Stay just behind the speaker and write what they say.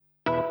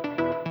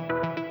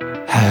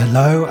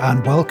Hello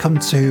and welcome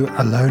to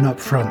Alone Up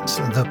Front,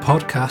 the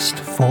podcast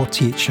for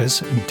teachers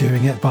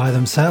doing it by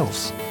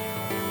themselves.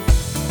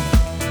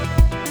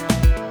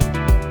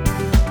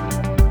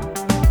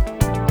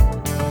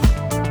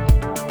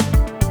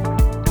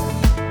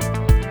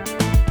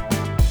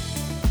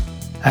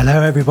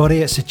 Hello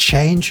everybody, it's a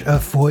change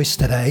of voice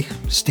today.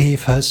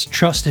 Steve has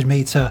trusted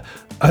me to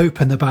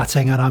open the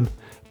batting and I'm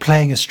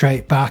playing a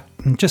straight back.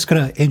 I'm just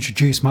going to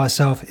introduce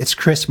myself. It's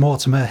Chris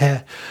Mortimer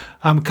here.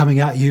 I'm coming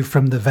at you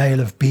from the Vale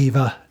of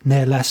Belvoir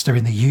near Leicester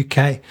in the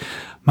UK.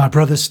 My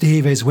brother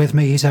Steve is with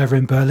me. He's over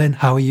in Berlin.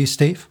 How are you,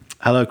 Steve?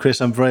 Hello,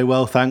 Chris. I'm very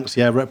well, thanks.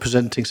 Yeah,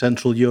 representing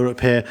Central Europe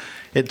here.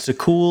 It's a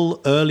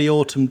cool early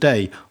autumn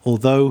day,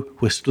 although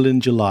we're still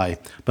in July.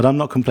 But I'm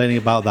not complaining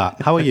about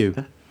that. How are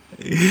you?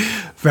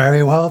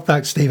 Very well,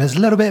 thanks, Steve. It's a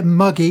little bit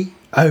muggy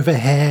over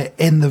here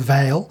in the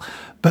Vale.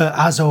 But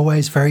as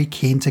always, very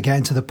keen to get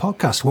into the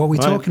podcast. What are we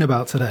talking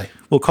about today?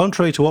 Well,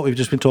 contrary to what we've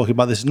just been talking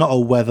about, this is not a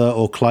weather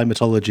or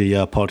climatology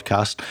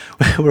podcast.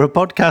 We're a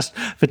podcast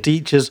for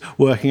teachers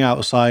working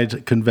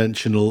outside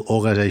conventional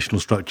organisational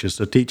structures.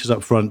 So teachers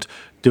up front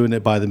doing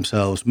it by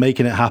themselves,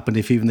 making it happen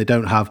if even they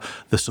don't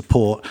have the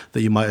support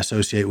that you might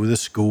associate with a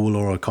school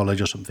or a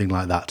college or something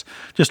like that,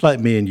 just like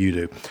me and you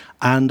do.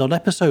 And on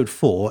episode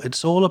 4,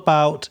 it's all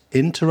about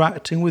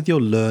interacting with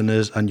your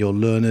learners and your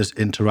learners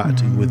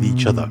interacting with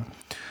each other,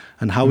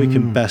 and how we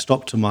can best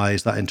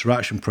optimize that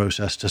interaction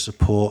process to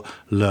support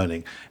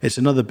learning. It's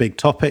another big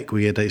topic.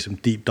 We're going to take some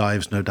deep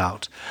dives, no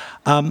doubt.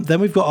 Then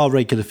we've got our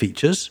regular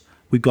features.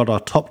 We've got our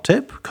top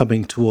tip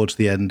coming towards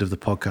the end of the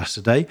podcast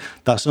today.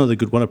 That's another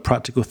good one, a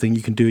practical thing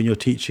you can do in your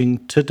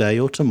teaching today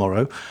or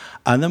tomorrow.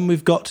 And then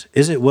we've got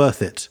Is It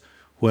Worth It?,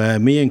 where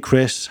me and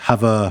Chris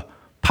have a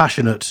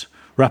passionate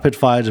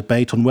rapid-fire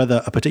debate on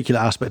whether a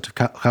particular aspect of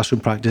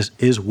classroom practice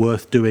is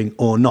worth doing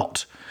or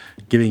not,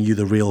 giving you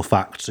the real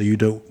facts so you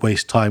don't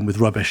waste time with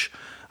rubbish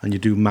and you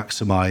do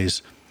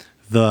maximise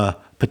the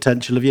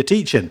potential of your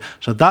teaching.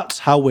 So that's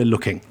how we're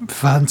looking.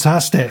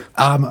 Fantastic.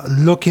 I'm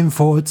looking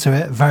forward to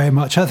it very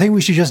much. I think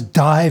we should just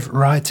dive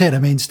right in. I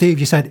mean, Steve,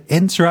 you said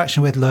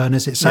interaction with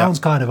learners. It sounds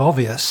kind of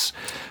obvious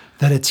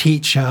that a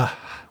teacher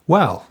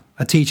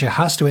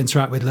has to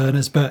interact with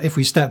learners, but if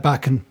we step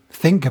back and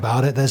think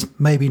about it, there's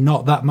maybe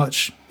not that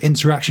much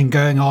interaction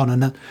going on,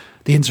 and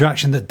the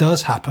interaction that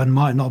does happen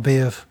might not be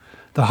of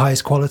the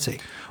highest quality.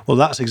 Well,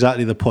 that's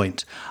exactly the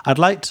point. I'd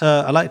like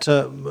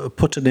to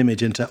put an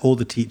image into all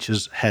the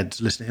teachers'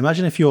 heads listening.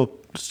 Imagine if you're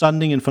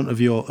standing in front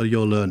of your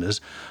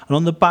learners, and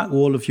on the back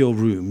wall of your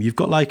room, you've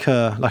got like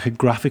a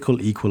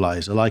graphical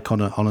equalizer, like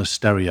on a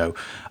stereo,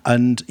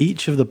 and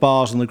each of the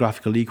bars on the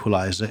graphical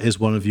equalizer is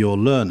one of your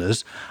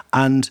learners,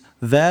 and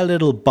their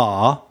little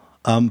bar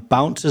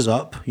bounces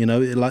up. You know,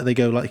 like they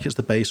go like it's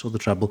the bass or the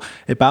treble.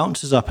 It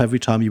bounces up every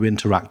time you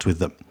interact with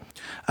them.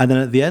 And then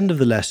at the end of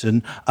the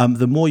lesson,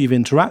 the more you've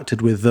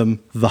interacted with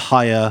them, the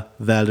higher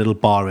their little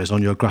bar is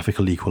on your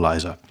graphical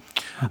equalizer.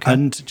 Okay.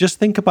 And just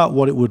think about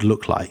what it would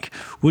look like.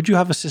 Would you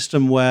have a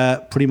system where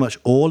pretty much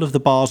all of the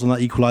bars on that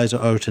equalizer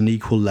are at an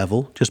equal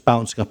level, just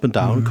bouncing up and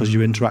down because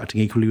you're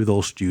interacting equally with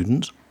all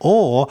students?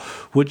 Or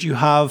would you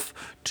have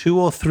 2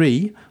 or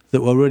 3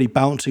 that were really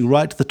bouncing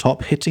right to the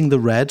top, hitting the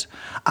red,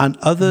 and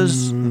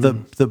others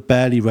that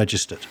barely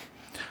registered?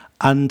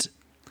 And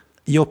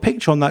your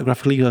picture on that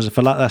graphical equalizer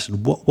for that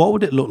lesson, what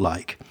would it look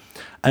like?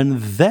 And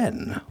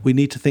then we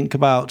need to think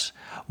about,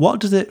 what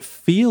does it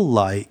feel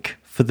like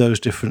for those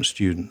different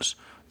students?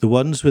 The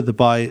ones with the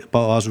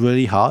bars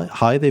really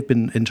high, they've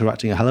been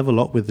interacting a hell of a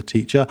lot with the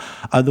teacher,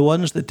 and the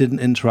ones that didn't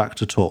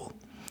interact at all.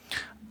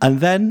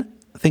 And then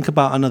think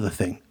about another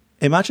thing.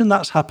 Imagine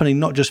that's happening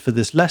not just for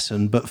this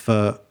lesson, but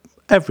for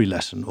every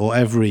lesson or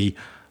every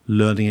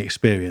learning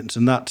experience.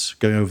 And that's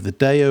going over the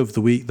day, over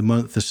the week, the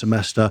month, the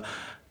semester,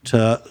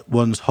 to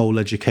one's whole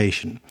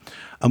education.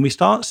 And we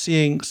start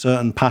seeing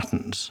certain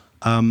patterns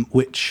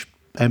which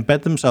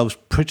embed themselves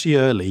pretty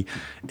early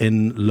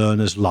in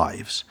learners'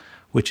 lives,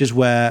 which is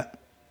where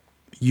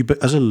you,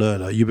 as a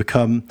learner, you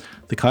become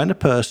the kind of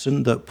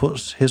person that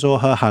puts his or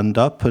her hand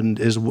up and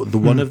is the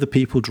one of the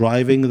people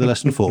driving the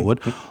lesson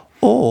forward,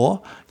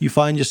 or you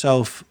find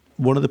yourself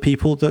one of the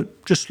people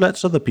that just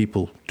lets other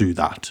people do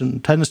that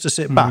and tends to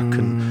sit back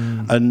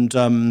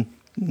and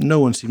no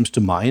one seems to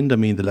mind. I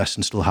mean, the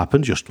lesson still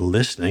happens. You're still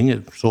listening.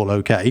 It's all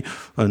okay.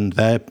 And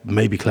they're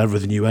maybe cleverer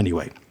than you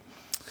anyway.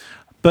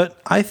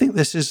 But I think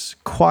this is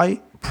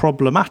quite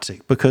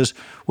problematic because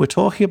we're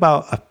talking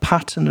about a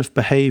pattern of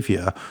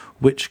behaviour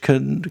which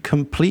can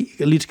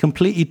lead to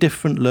completely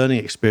different learning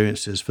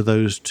experiences for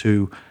those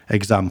 2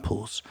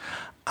 examples.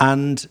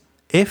 And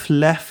if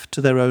left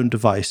to their own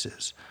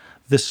devices,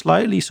 the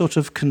slightly sort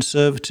of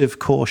conservative,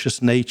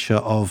 cautious nature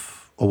of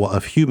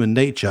human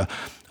nature,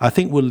 I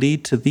think, will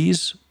lead to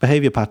these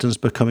behavior patterns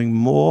becoming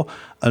more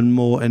and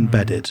more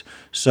embedded.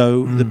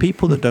 So the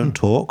people that don't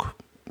talk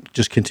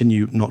just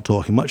continue not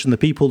talking much, and the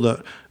people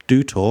that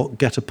do talk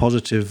get a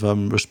positive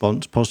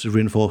response, positive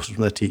reinforcement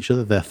from their teacher,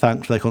 that they're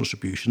thanked for their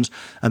contributions,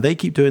 and they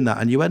keep doing that.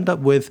 And you end up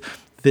with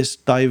this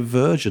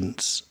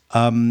divergence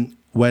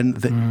when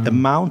the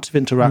amount of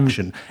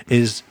interaction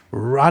is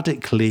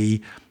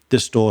radically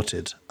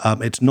distorted.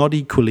 It's not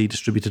equally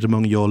distributed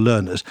among your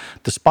learners,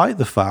 despite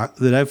the fact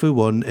that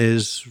everyone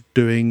is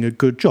doing a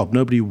good job.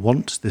 Nobody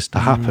wants this to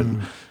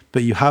happen,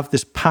 but you have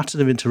this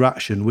pattern of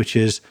interaction which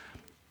is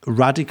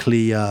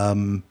radically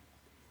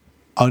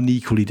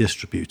unequally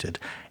distributed.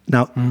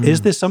 Now,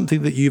 is this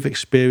something that you've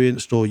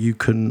experienced or you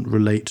can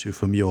relate to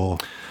from your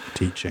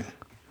teaching?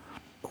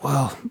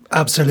 Well,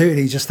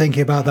 absolutely. Just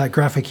thinking about that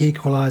graphic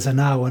equalizer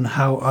now and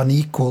how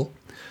unequal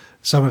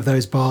some of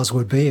those bars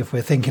would be if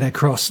we're thinking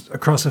across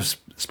a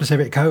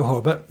specific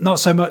cohort, but not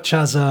so much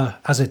as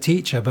a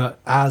teacher, but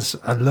as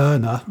a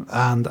learner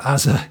and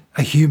as a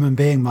human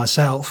being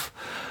myself.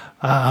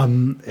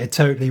 It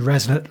totally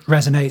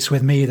resonates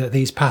with me that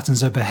these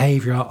patterns of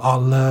behavior are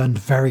learned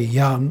very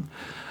young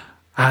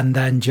and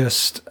then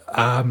just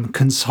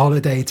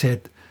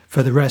consolidated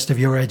for the rest of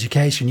your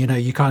education. You know,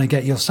 you kind of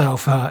get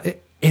yourself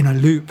in a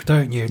loop,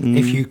 don't you?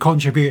 If you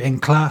contribute in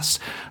class,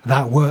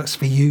 that works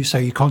for you, so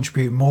you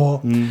contribute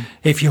more.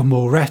 If you're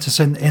more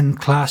reticent in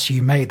class,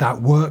 you make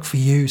that work for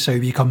you, so you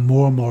become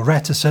more and more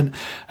reticent.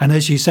 And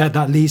as you said,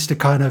 that leads to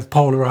kind of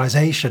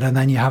polarization. And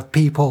then you have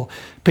people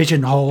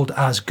pigeonholed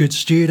as good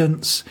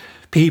students,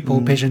 people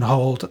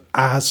pigeonholed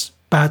as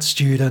bad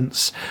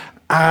students.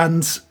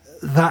 And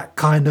that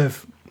kind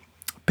of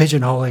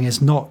pigeonholing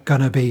is not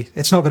going to be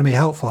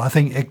helpful. I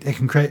think it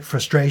can create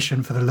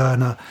frustration for the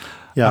learner.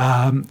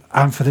 And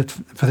for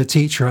the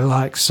teacher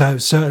alike. So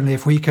certainly,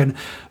 if we can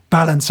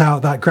balance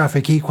out that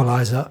graphic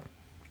equalizer,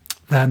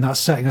 then that's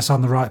setting us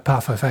on the right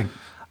path, I think.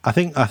 I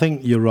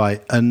think you're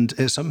right, and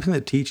it's something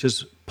that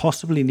teachers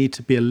possibly need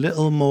to be a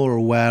little more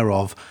aware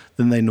of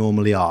than they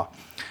normally are.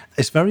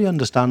 It's very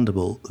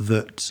understandable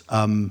that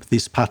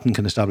this pattern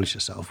can establish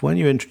itself when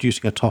you're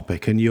introducing a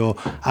topic and you're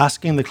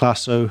asking the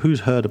class, so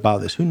who's heard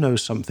about this? Who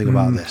knows something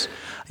about this?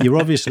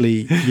 You're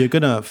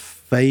going to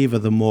favour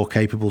the more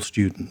capable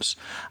students,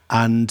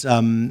 and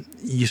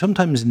you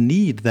sometimes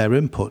need their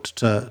input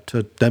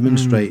to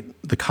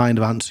demonstrate the kind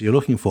of answer you're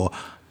looking for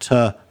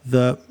to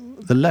the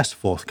less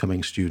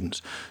forthcoming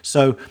students.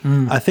 So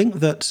I think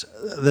that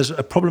there's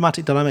a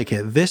problematic dynamic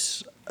here.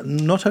 This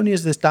not only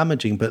is this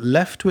damaging, but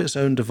left to its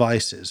own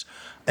devices,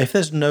 if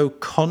there's no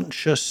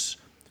conscious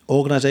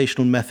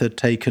organizational method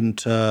taken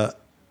to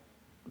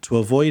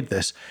avoid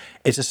this,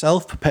 it's a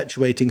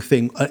self-perpetuating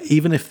thing,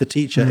 even if the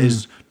teacher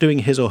is doing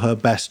his or her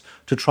best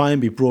to try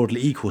and be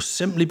broadly equal,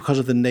 simply because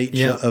of the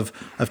nature of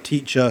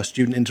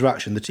teacher-student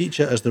interaction. The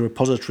teacher as the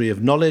repository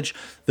of knowledge,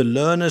 the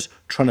learners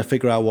trying to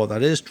figure out what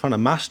that is, trying to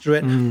master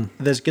it.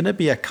 There's going to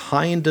be a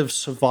kind of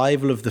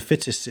survival of the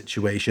fittest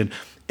situation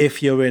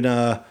if you're in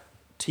a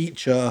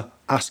teacher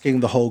asking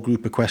the whole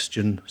group a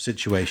question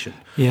situation.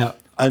 Yeah.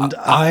 And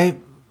I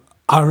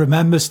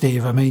remember,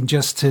 Steve, I mean,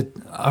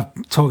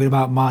 I'm talking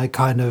about my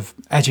kind of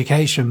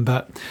education,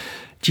 but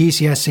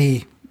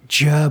GCSE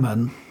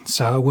German,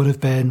 so I would have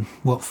been,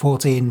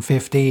 14,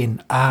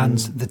 15, and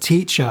the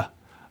teacher,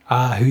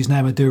 whose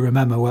name I do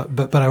remember,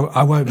 but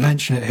I won't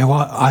mention it, who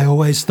I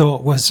always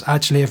thought was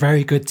actually a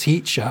very good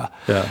teacher,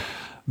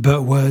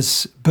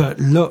 but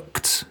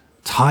looked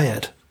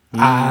tired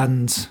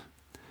and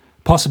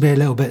possibly a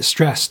little bit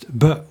stressed,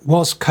 but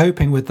was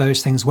coping with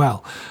those things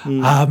well.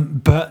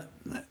 But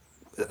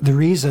the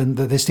reason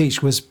that this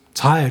teacher was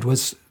tired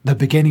was the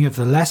beginning of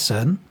the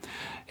lesson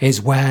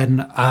is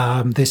when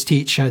this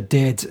teacher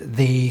did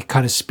the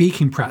kind of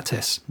speaking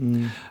practice.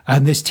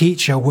 And this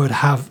teacher would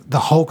have the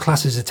whole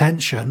class's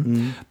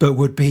attention, but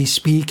would be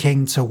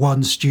speaking to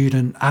one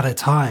student at a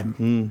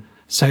time.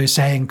 So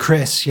saying,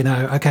 Chris,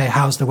 okay,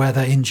 how's the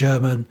weather in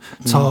German?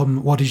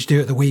 Tom, what did you do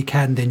at the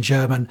weekend in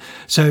German?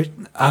 So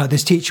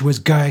this teacher was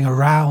going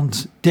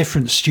around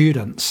different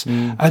students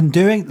and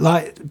doing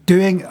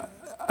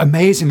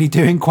amazingly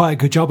doing quite a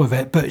good job of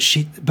it.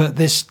 But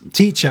this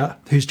teacher,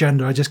 whose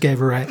gender I just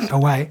gave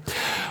away,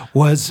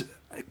 was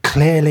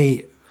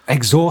clearly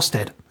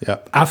exhausted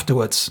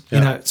afterwards.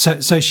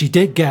 So she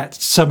did get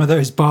some of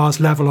those bars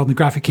level on the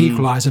graphic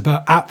equalizer,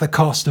 but at the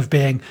cost of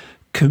being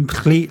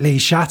completely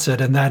shattered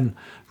and then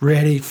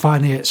really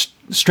finding it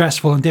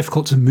stressful and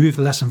difficult to move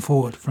the lesson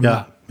forward from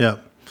that.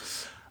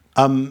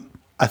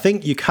 I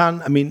think you can,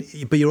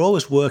 but you're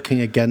always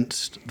working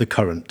against the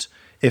current.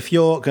 If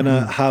you're going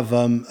to have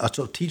a sort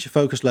of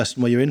teacher-focused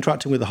lesson where you're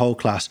interacting with the whole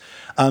class,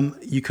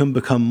 you can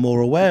become more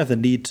aware of the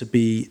need to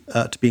be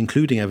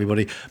including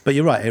everybody. But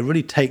you're right; it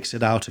really takes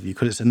it out of you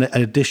because it's an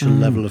additional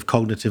level of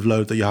cognitive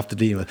load that you have to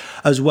deal with,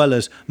 as well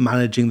as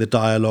managing the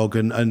dialogue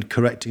and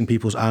correcting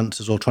people's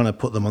answers or trying to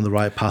put them on the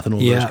right path and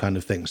all those kind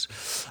of things.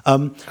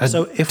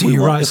 So if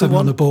you write something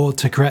on the board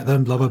to correct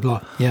them, blah blah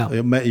blah. Yeah,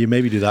 you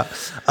maybe do that.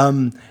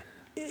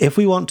 If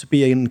we want to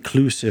be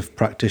inclusive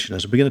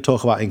practitioners, we're going to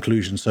talk about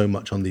inclusion so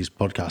much on these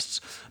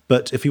podcasts,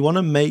 but if we want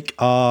to make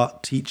our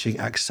teaching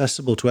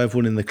accessible to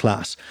everyone in the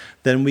class,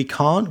 then we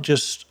can't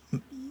just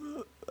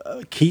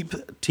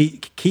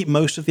keep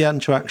most of the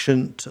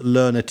interaction to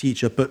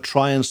learner-teacher, but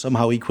try and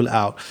somehow equal it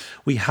out.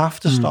 We have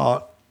to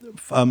start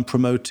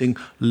promoting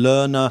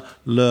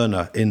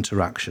learner-learner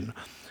interaction.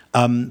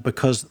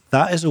 because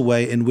that is a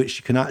way in which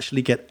you can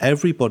actually get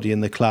everybody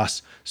in the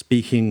class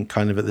speaking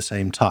kind of at the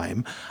same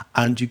time,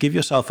 and you give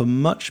yourself a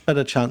much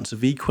better chance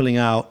of equaling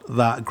out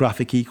that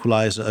graphic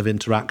equalizer of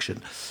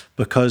interaction,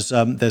 because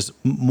there's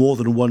more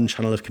than one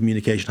channel of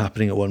communication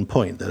happening at one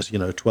point. There's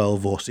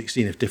 12 or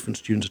 16 if different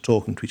students are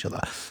talking to each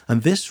other.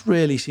 And this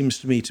really seems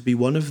to me to be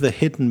one of the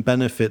hidden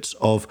benefits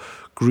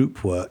of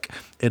group work.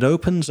 It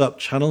opens up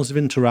channels of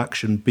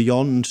interaction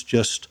beyond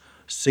just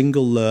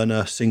single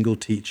learner, single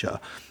teacher.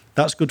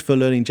 That's good for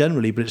learning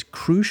generally, but it's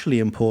crucially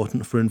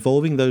important for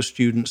involving those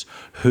students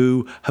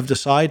who have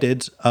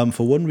decided,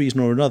 for one reason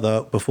or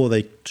another, before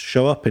they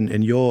show up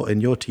in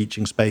your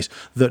teaching space,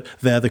 that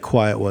they're the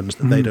quiet ones,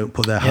 that they don't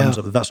put their hands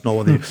up, that that's not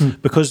what they do.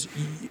 Because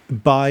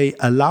by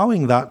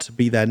allowing that to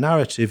be their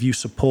narrative, you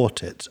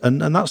support it,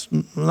 and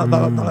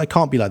that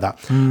can't be like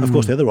that. Of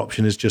course, the other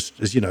option is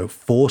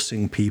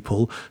forcing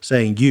people,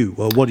 saying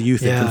well, what do you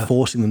think, and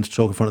forcing them to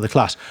talk in front of the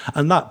class,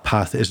 and that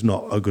path is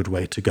not a good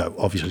way to go.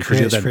 Obviously,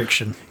 creates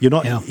friction.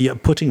 You're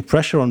putting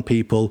pressure on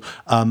people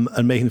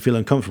and making them feel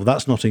uncomfortable.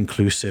 That's not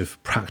inclusive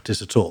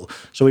practice at all.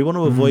 So we want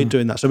to avoid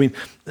doing that. So, I mean,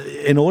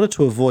 in order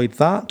to avoid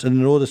that and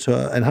in order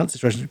to enhance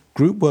this,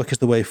 group work is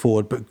the way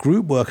forward. But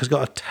group work has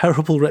got a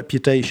terrible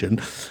reputation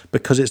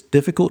because it's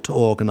difficult to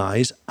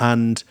organise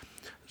and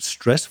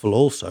stressful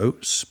also,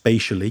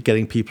 spatially,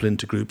 getting people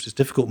into groups. It's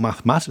difficult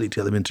mathematically to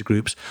get them into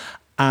groups.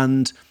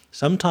 And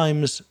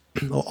sometimes,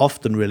 or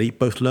often really,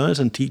 both learners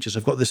and teachers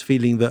have got this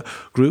feeling that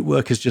group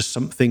work is just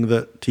something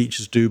that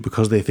teachers do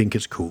because they think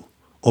it's cool,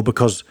 or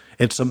because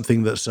it's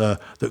something that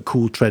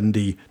cool,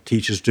 trendy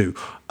teachers do.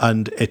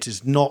 And it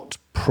is not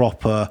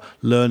proper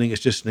learning.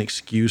 It's just an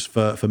excuse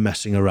for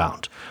messing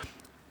around.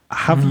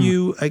 Have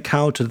you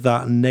encountered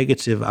that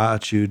negative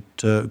attitude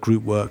to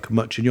group work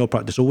much in your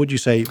practice, or would you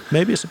say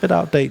maybe it's a bit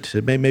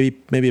outdated?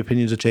 Maybe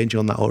opinions are changing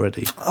on that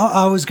already?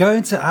 I was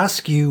going to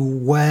ask you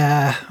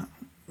where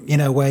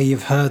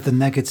you've heard the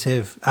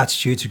negative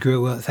attitude to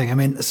group work thing. I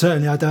mean,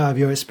 certainly I don't have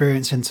your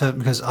experience in terms,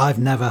 because I've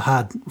never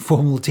had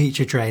formal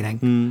teacher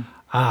training.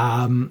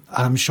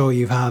 I'm sure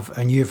you've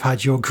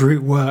had your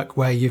group work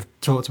where you've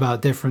talked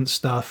about different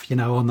stuff,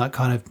 on that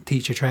kind of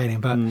teacher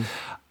training. But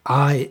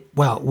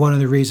one of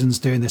the reasons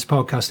doing this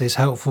podcast is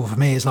helpful for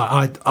me is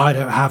like I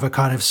don't have a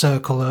kind of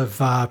circle of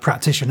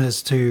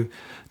practitioners to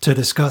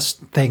discuss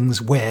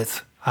things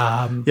with.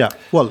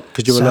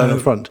 Because you're a learner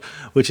front,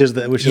 which is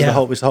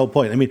the whole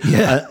point. I mean,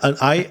 and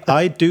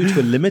I do to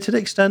a limited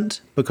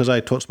extent because I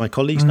talk to my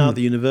colleagues now at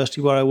the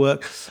university where I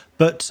work.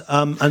 But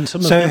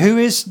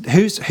who's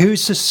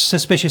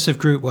suspicious of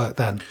group work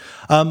then?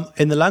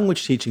 In the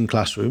language teaching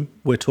classroom,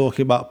 we're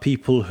talking about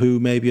people who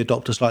maybe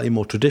adopt a slightly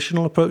more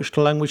traditional approach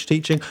to language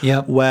teaching,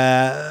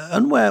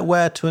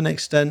 where to an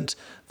extent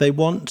they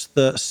want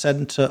the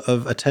centre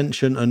of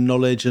attention and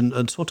knowledge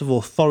and sort of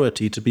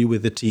authority to be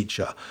with the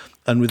teacher.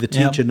 And with the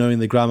teacher knowing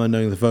the grammar,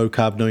 knowing the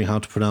vocab, knowing how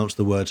to pronounce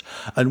the words.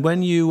 And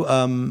when you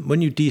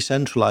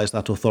decentralise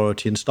that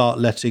authority and start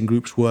letting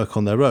groups work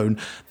on their own,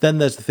 then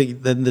there's a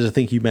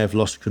thing you may have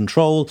lost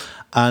control,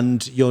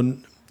 and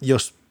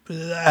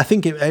I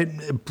think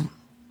it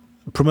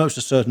promotes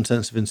a certain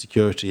sense of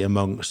insecurity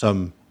among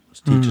some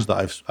teachers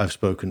that I've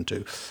spoken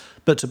to.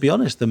 But to be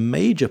honest, the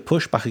major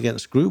pushback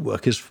against group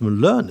work is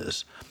from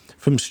learners,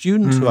 from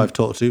students who I've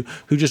talked to,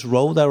 who just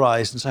roll their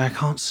eyes and say, I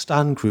can't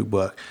stand group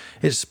work.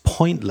 It's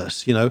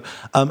pointless,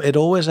 It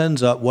always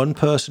ends up one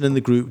person in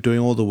the group doing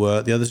all the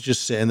work, the others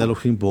just sitting there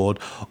looking bored,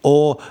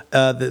 or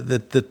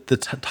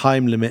the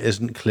time limit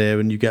isn't clear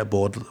and you get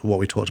bored, what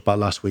we talked about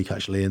last week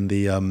actually in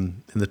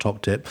the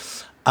top tip.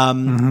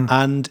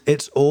 And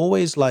it's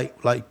always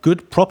like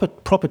good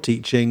proper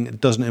teaching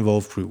doesn't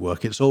involve group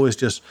work. It's always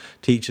just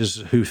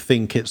teachers who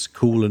think it's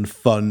cool and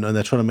fun and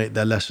they're trying to make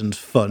their lessons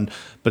fun,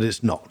 but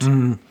it's not.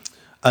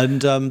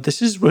 And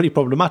this is really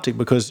problematic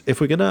because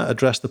if we're going to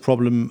address the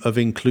problem of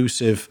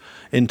inclusive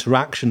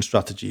interaction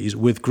strategies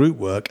with group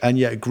work, and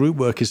yet group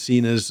work is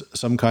seen as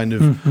some kind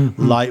of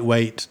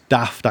lightweight,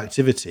 daft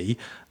activity,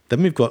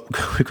 then we've got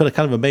a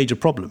kind of a major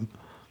problem.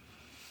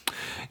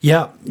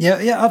 Yeah,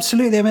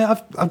 absolutely. I mean,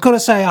 I've got to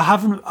say, I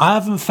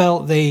haven't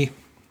felt the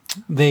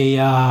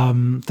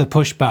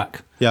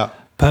pushback.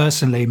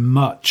 Personally,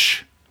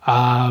 much.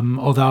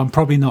 Although I'm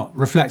probably not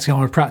reflecting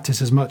on my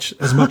practice as much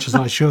as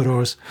I should,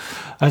 or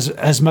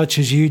as much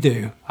as you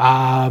do.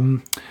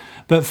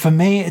 But for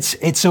me,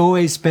 it's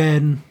always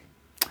been.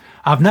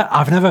 I've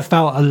never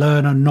felt a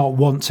learner not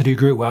want to do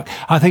group work.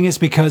 I think it's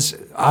because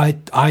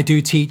I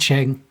do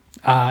teaching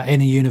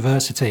in a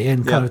university,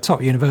 in kind of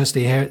top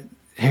university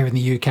here in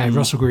the UK,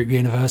 Russell Group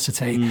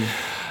University.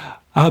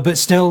 But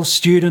still,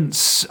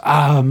 students,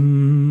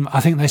 I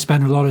think they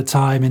spend a lot of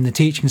time in the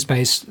teaching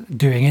space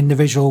doing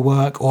individual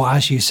work, or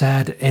as you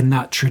said, in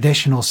that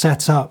traditional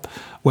setup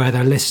where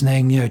they're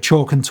listening,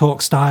 chalk and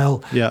talk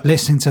style,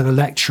 listening to the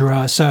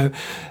lecturer. So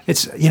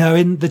it's,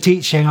 in the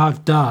teaching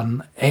I've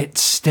done, it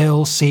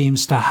still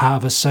seems to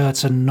have a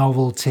certain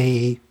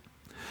novelty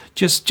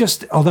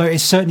just although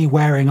it's certainly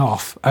wearing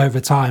off over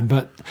time,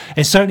 but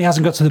it certainly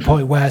hasn't got to the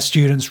point where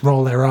students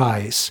roll their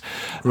eyes.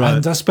 Right.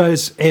 And I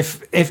suppose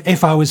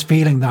if I was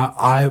feeling that,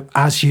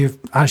 as you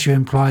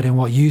implied in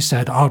what you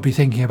said, I'd be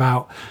thinking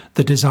about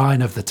the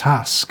design of the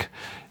task.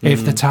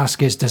 If the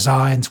task is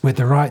designed with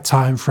the right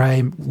time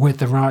frame, with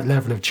the right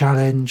level of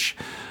challenge,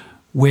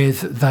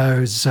 with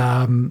those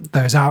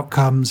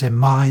outcomes in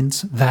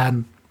mind,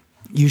 then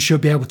you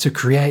should be able to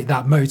create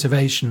that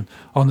motivation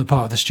on the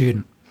part of the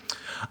student.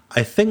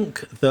 I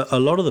think that a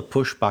lot of the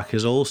pushback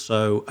is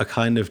also a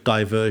kind of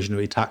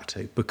diversionary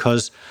tactic,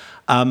 because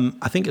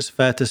I think it's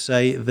fair to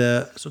say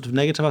the sort of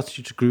negative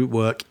attitude to group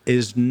work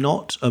is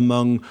not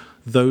among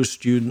those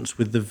students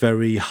with the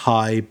very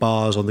high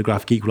bars on the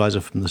graphic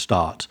equalizer from the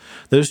start.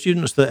 Those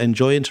students that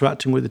enjoy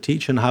interacting with the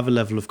teacher and have a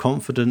level of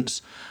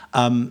confidence,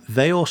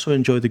 they also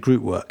enjoy the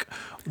group work.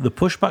 The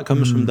pushback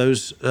comes from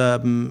those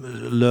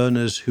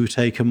learners who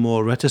take a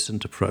more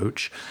reticent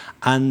approach.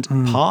 And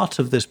part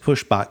of this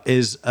pushback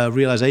is a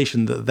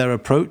realization that their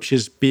approach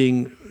is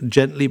being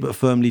gently but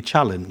firmly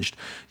challenged.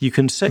 You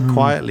can sit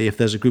quietly if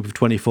there's a group of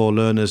 24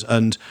 learners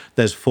and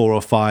there's 4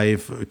 or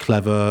 5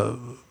 clever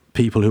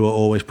people who are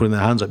always putting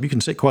their hands up. You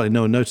can sit quietly,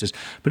 no one notices.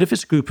 But if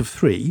it's a group of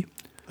 3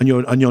 and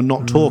you're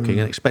not talking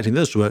and expecting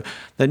this to work,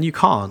 then you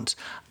can't.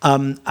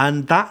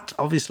 And that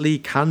obviously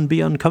can be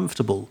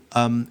uncomfortable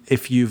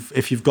if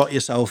you've got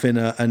yourself in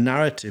a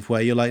narrative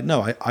where you're like,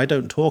 no, I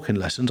don't talk in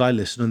lessons, I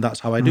listen, and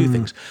that's how I do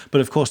things.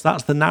 But of course,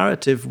 that's the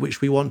narrative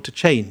which we want to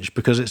change,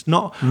 because it's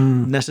not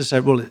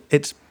necessarily, well,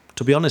 it's,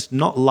 to be honest,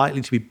 not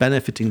likely to be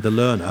benefiting the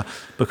learner,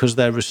 because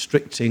they're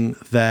restricting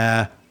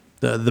the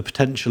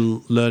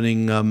potential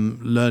learning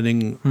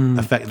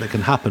effect that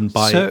can happen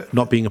by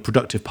not being a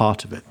productive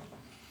part of it.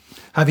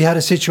 Have you had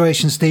a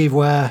situation, Steve,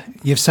 where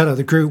you've set up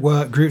the group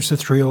work, groups of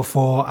 3 or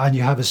 4, and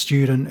you have a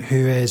student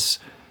who is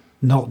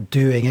not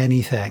doing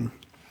anything?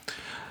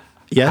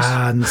 Yes.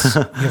 And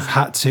you've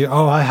had to,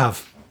 I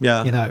have,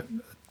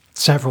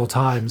 several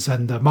times.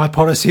 And my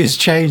policy has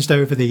changed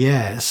over the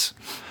years.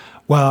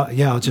 Well,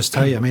 yeah, I'll just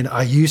tell you, I mean,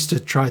 I used to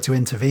try to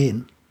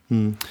intervene,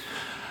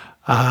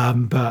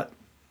 but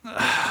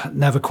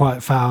never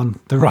quite found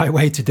the right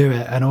way to do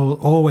it, and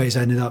always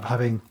ended up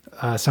having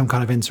some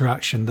kind of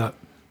interaction that,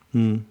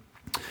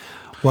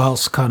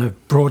 whilst kind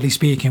of broadly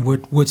speaking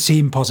would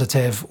seem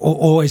positive,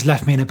 always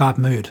left me in a bad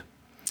mood,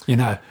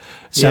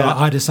 So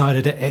I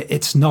decided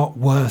it's not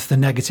worth the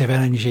negative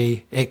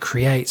energy it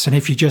creates. And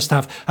if you just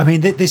have, I mean,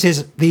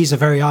 these are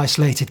very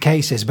isolated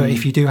cases, but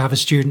if you do have a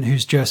student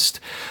who's just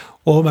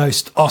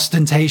almost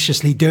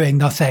ostentatiously doing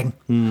nothing,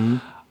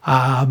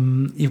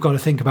 you've got to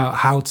think about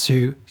how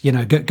to,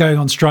 going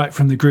on strike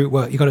from the group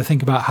work, you've got to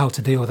think about how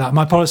to deal with that.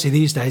 My policy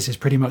these days is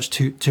pretty much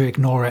to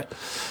ignore it.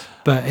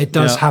 But it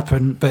does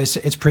happen, but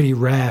it's pretty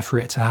rare for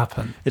it to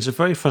happen. It's a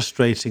very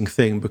frustrating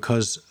thing,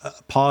 because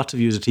part of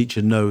you as a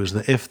teacher knows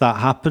that if that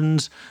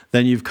happens,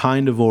 then you've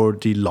kind of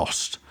already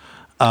lost.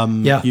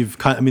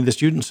 The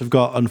students have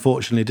got,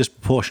 unfortunately, a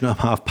disproportionate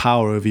amount of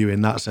power over you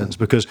in that sense,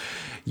 because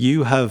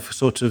you have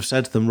sort of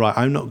said to them, right,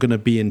 I'm not going to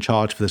be in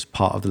charge for this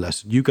part of the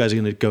lesson. You guys are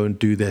going to go and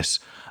do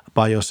this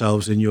by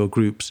yourselves in your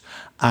groups.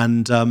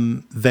 And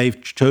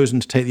they've chosen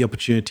to take the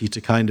opportunity to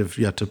kind of,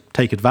 to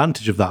take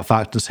advantage of that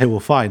fact and say,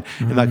 well, fine,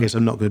 in that case,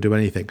 I'm not going to do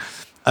anything.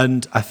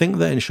 And I think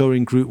that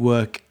ensuring group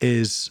work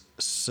is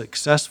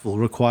successful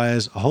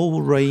requires a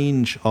whole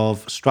range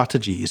of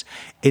strategies,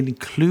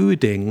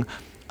 including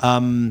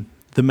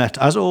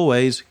as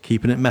always,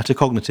 keeping it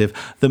metacognitive,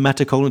 the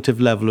metacognitive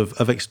level of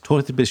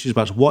talking to issues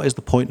about what is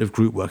the point of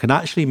group work, and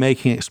actually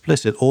making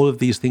explicit all of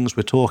these things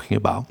we're talking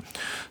about.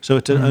 So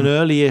at an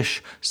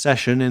early-ish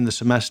session in the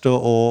semester,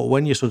 or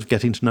when you're sort of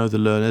getting to know the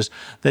learners,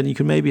 then you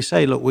can maybe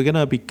say, look, we're going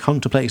to be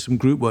contemplating some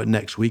group work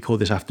next week or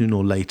this afternoon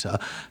or later.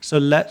 So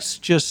let's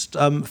just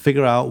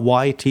figure out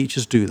why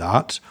teachers do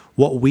that,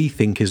 what we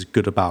think is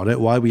good about it,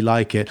 why we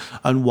like it,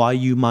 and why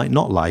you might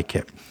not like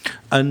it.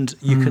 And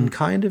you can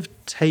kind of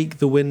take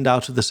the wind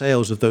out of the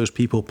sails of those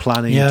people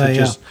planning to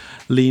just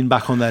lean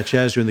back on their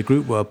chairs during the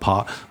group work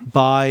part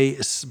by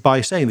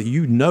saying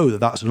that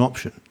that's an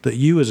option, that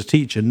you as a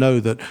teacher know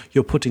that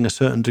you're putting a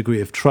certain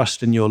degree of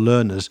trust in your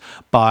learners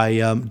by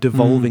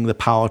devolving the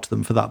power to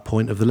them for that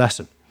point of the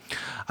lesson.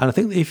 And I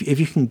think that if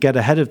you can get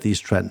ahead of these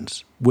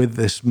trends with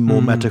this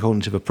more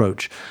metacognitive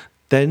approach,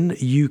 then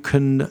you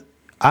can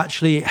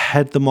actually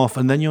head them off,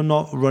 and then you're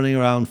not running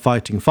around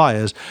fighting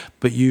fires,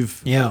 but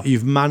you've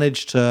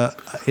managed to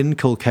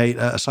inculcate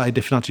a slightly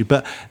different attitude.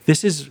 But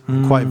this is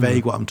quite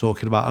vague what I'm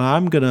talking about, and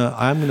I'm gonna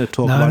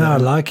talk about it. No, I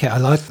like it. I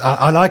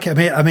like it.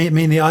 I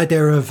mean the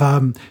idea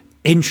of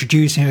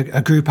introducing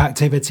a group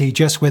activity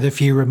just with a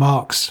few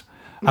remarks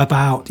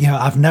about,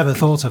 I've never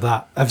thought of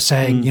that, of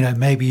saying,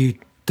 maybe you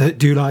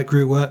do like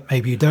group work,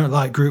 maybe you don't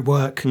like group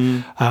work.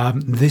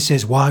 This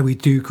is why we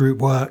do group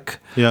work.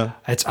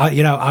 It's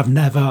I've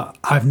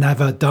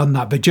never done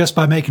that, but just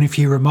by making a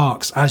few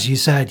remarks, as you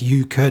said,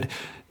 you could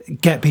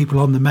get people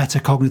on the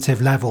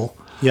metacognitive level.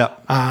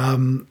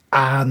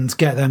 And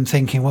get them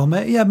thinking, well,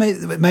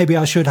 maybe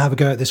I should have a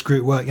go at this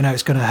group work.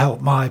 It's going to help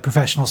my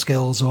professional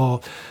skills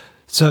or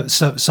So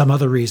some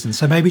other reasons.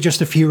 So maybe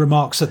just a few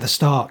remarks at the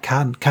start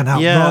can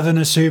help, rather than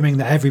assuming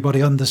that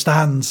everybody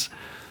understands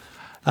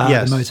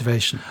the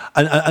motivation.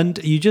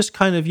 And you just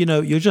kind of,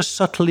 you're just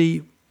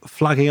subtly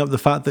flagging up the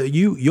fact that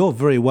you're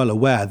very well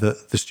aware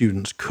that the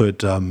students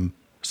could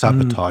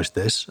sabotage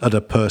this at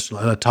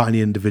a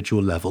tiny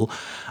individual level.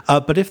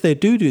 But if they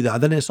do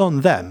that, then it's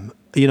on them,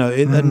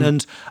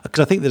 and because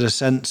I think there's a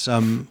sense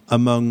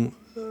among,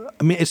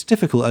 I mean, it's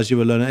difficult as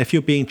you're a learner. If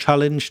you're being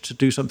challenged to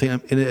do something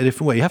in a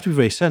different way, you have to be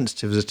very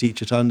sensitive as a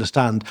teacher to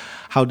understand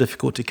how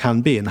difficult it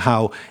can be and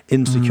how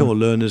insecure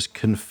learners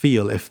can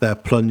feel if they're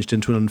plunged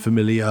into an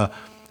unfamiliar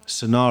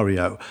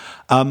scenario.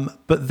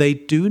 But they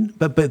do.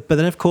 But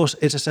then, of course,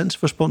 it's a sense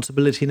of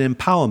responsibility and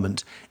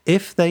empowerment.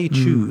 If they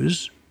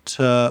choose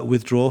to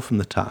withdraw from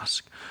the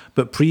task,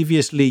 but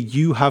previously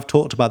you have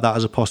talked about that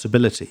as a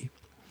possibility,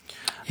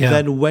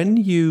 then when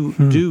you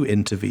do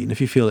intervene, if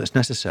you feel it's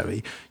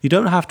necessary, you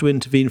don't have to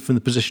intervene from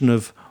the position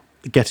of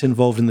get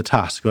involved in the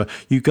task.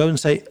 You go and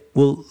say,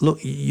 well, look,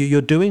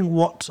 you're doing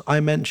what I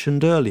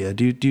mentioned earlier.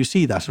 Do you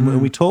see that? And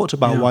we talked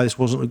about why this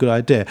wasn't a good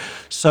idea.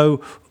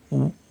 So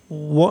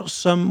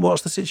what's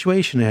the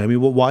situation here? I mean,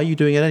 why are you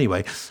doing it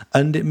anyway?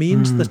 And it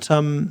means that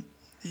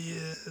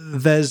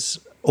there's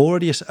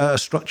already a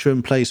structure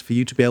in place for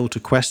you to be able to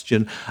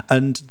question,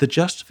 and the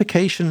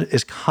justification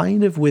is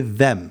kind of with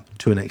them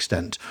to an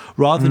extent,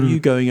 rather than you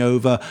going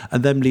over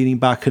and them leaning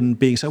back and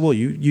being said, well,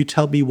 you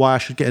tell me why I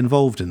should get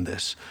involved in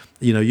this.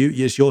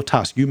 It's your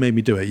task. You made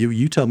me do it.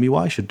 You tell me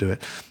why I should do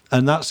it.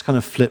 And that's kind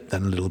of flipped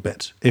then a little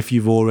bit if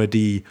you've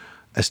already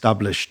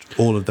established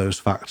all of those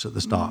facts at the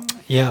start.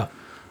 Yeah.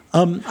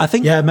 I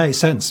think. Yeah, it makes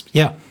sense.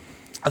 Yeah.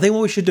 I think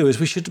what we should do is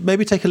we should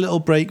maybe take a little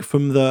break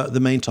from the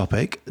main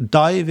topic,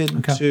 dive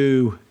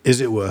into is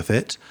it worth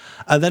it,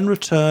 and then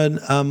return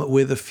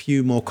with a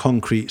few more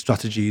concrete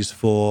strategies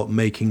for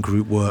making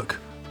group work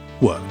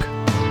work.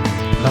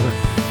 Love it.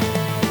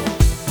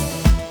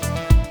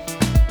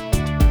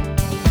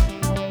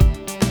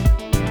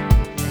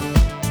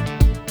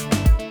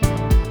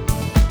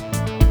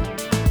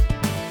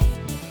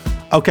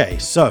 Okay,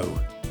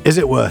 so is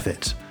it worth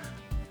it?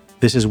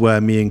 This is where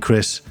me and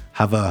Chris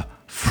have a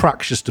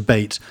fractious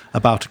debate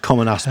about a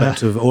common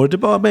aspect of, or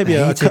maybe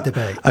a heated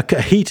debate.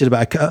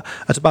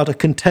 It's about a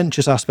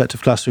contentious aspect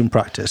of classroom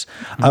practice.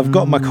 I've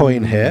got my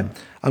coin here.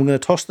 I'm going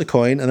to toss the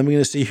coin, and then we're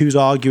going to see who's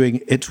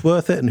arguing it's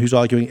worth it and who's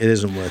arguing it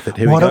isn't worth it.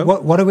 Here we go.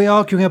 What are we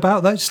arguing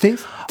about, though,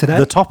 Steve, today?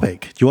 The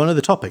topic. Do you want to know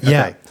the topic?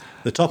 Yeah. Okay.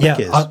 The topic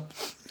is,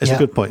 it's a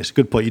good point. It's a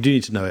good point. You do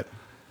need to know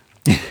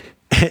it.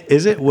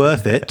 Is it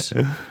worth it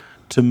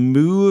to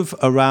move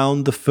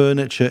around the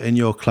furniture in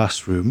your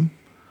classroom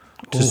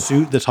to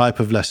suit the type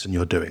of lesson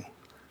you're doing?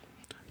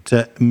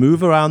 To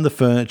move around the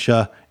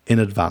furniture in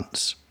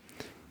advance.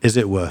 Is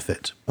it worth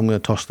it? I'm going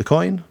to toss the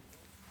coin.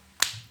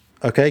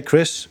 Okay,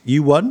 Chris,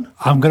 you won.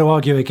 I'm going to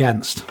argue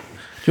against. Do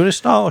you want to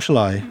start or shall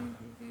I?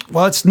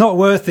 Well, it's not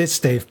worth it,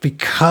 Steve,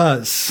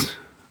 because,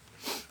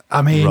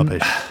 I mean,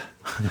 rubbish.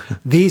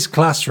 these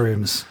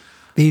classrooms,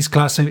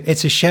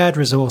 it's a shared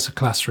resource, a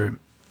classroom.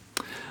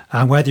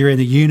 And whether you're in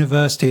a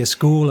university, a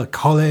school, a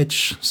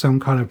college,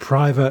 some kind of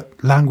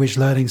private language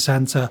learning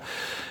centre,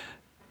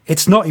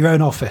 it's not your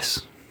own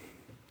office.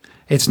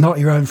 It's not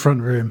your own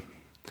front room.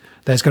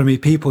 There's going to be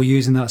people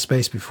using that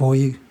space before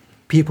you,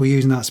 people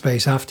using that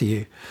space after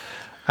you.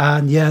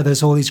 And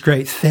there's all these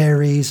great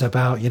theories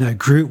about,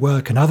 group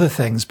work and other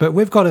things, but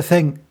we've got to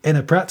think in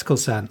a practical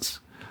sense,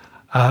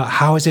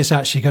 how is this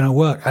actually going to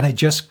work? And it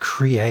just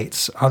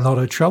creates a lot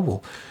of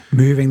trouble.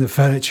 Moving the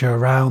furniture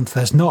around,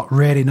 there's not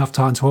really enough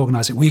time to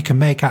organise it. We can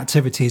make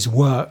activities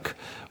work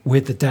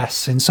with the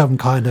desks in some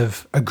kind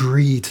of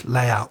agreed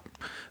layout.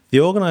 The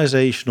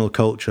organisational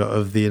culture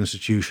of the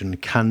institution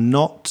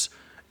cannot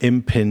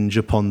impinge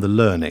upon the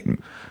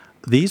learning.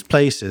 These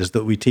places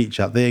that we teach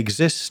at, they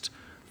exist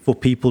for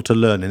people to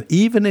learn in.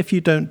 Even if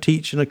you don't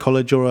teach in a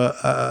college or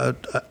a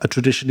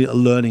traditionally a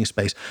learning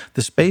space,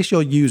 the space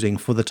you're using,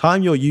 for the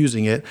time you're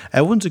using it,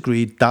 everyone's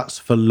agreed that's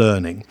for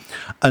learning.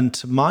 And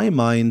to my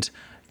mind,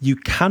 you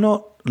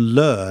cannot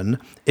learn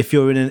if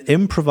you're in an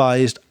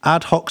improvised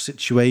ad hoc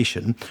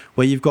situation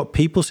where you've got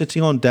people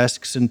sitting on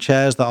desks and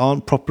chairs that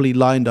aren't properly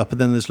lined up,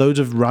 and then there's loads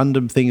of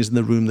random things in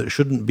the room that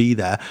shouldn't be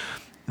there.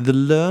 The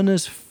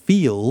learners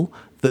feel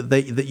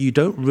that you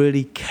don't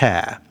really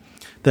care.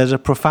 There's a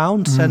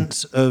profound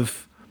sense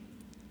of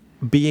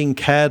being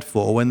cared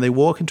for when they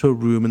walk into a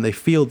room and they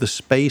feel the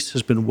space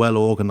has been well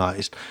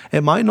organized.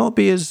 It might not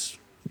be as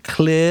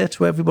clear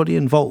to everybody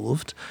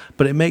involved,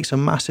 but it makes a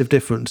massive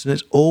difference, and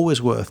it's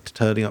always worth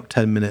turning up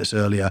 10 minutes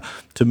earlier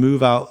to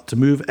move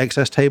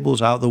excess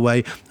tables out of the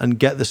way and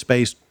get the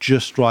space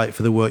just right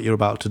for the work you're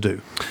about to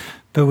do.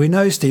 But we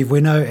know, Steve,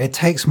 it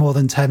takes more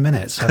than 10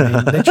 minutes. I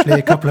mean, literally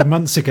a couple of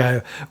months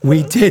ago,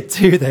 we did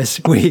do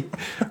this. We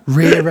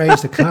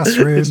rearranged the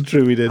classroom. It's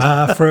true, we did.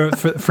 For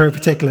a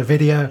particular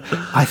video.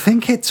 I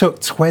think it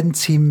took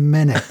 20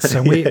 minutes.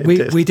 And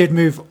we did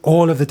move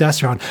all of the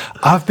desks around.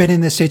 I've been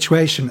in this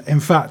situation. In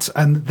fact,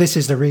 and this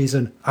is the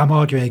reason I'm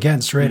arguing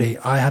against, really.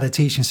 I had a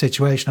teaching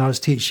situation. I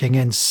was teaching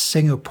in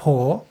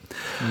Singapore.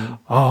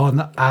 on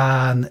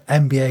an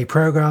MBA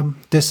program,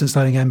 distance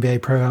learning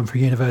MBA program for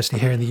a university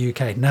here in the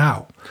UK.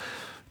 Now,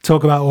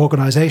 talk about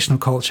organizational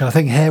culture. I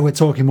think here we're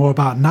talking more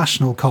about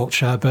national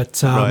culture,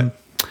 but Right.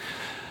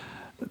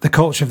 the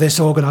culture of this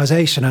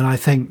organization, and I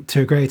think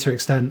to a greater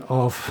extent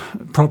of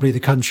probably the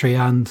country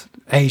and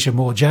Asia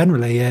more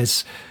generally,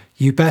 is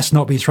you best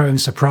not be throwing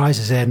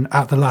surprises in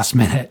at the last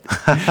minute.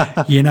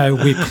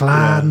 We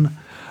plan.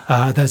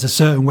 There's a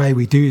certain way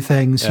we do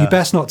things. You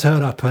best not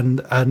turn up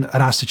and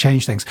ask to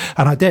change things.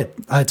 And I did.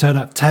 I turned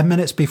up 10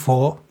 minutes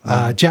before,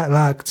 jet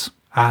lagged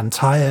and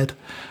tired,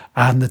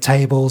 and the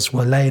tables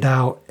were laid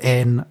out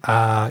in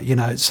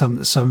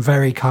some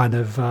very kind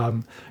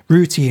of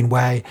routine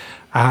way,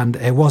 and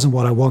it wasn't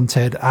what I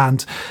wanted.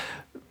 And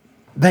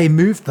they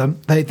moved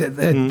them. They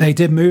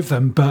did move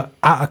them, but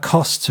at a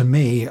cost to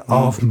me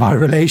of my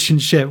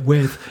relationship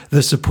with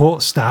the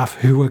support staff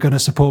who were going to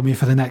support me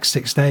for the next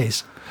 6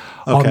 days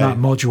on that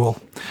module.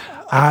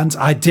 And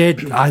I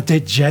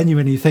did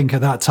genuinely think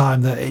at that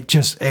time that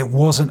it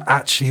wasn't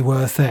actually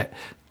worth it.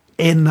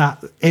 In that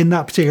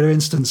particular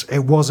instance,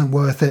 it wasn't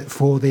worth it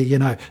for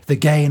the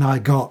gain I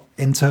got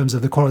in terms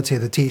of the quality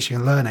of the teaching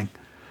and learning.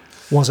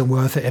 Wasn't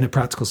worth it in a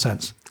practical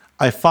sense.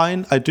 I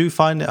do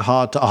find it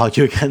hard to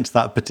argue against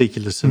that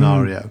particular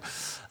scenario.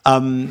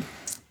 I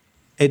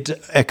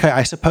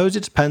suppose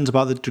it depends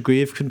about the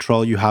degree of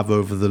control you have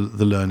over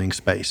the learning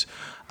space.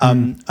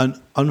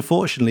 And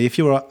unfortunately, if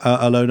you're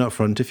alone up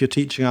front, if you're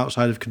teaching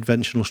outside of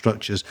conventional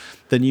structures,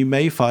 then you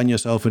may find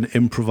yourself in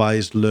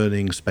improvised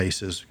learning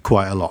spaces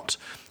quite a lot,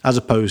 as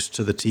opposed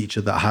to the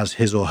teacher that has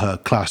his or her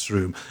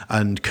classroom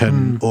and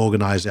can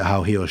organize it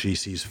how he or she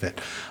sees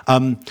fit.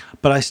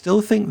 But I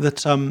still think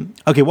that,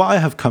 what I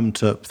have come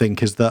to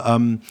think is that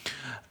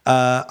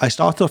I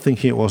started off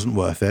thinking it wasn't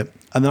worth it.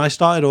 And then I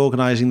started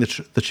organising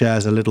the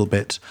chairs a little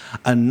bit.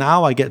 And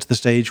now I get to the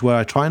stage where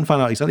I try and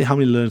find out exactly how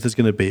many learners there's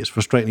going to be. It's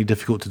frustratingly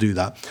difficult to do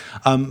that.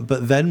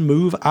 But then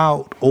move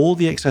out all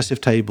the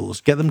excessive tables,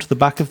 get them to the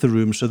back of the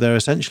room so they're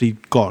essentially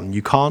gone.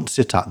 You can't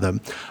sit at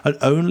them. And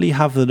only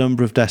have the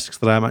number of desks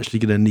that I'm actually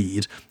going to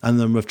need and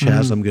the number of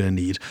chairs I'm going to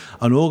need.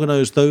 And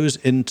organise those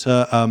into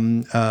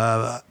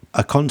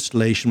a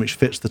constellation which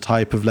fits the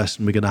type of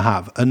lesson we're going to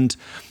have. And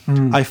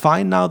I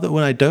find now that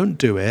when I don't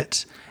do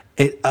it,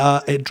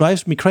 it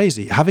drives me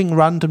crazy. Having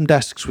random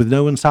desks with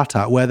no one sat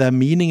at where their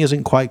meaning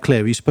isn't quite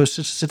clear. You're supposed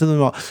to sit at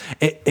them.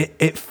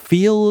 It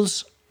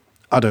feels,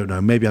 I don't know,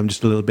 maybe I'm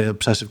just a little bit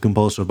obsessive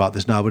compulsive about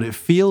this now, but it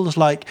feels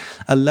like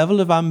a level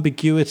of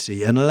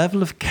ambiguity and a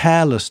level of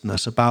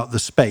carelessness about the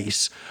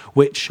space,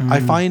 which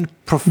I find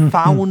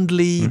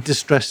profoundly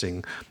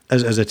distressing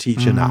as a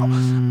teacher now.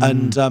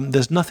 And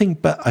there's nothing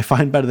I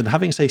find better than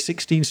having, say,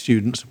 16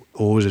 students,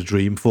 always a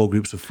dream, 4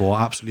 groups of 4,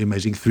 absolutely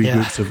amazing, 3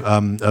 groups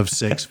of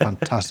 6,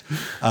 fantastic.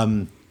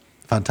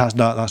 Fantastic.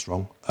 No, that's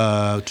wrong.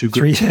 2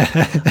 groups.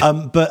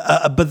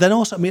 But then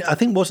also, I mean, I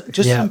think what's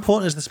just as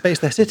important as the space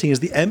they're sitting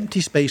is the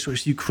empty space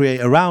which you create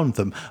around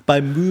them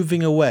by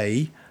moving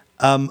away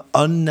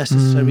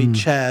unnecessary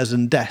chairs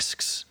and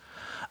desks.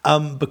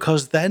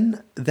 Because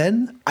then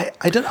I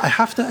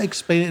have to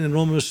explain it in an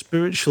almost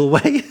spiritual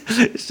way.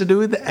 It's to do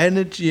with the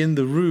energy in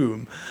the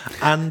room.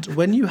 And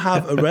when you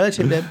have a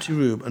relatively empty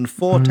room and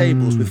 4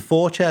 tables with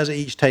 4 chairs at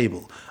each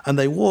table, and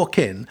they walk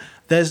in,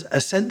 there's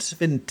a sense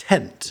of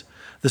intent.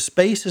 The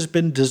space has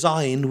been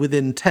designed with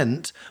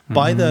intent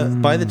by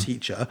the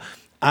teacher.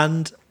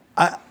 And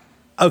I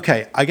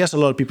guess a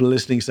lot of people are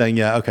listening saying,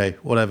 yeah, okay,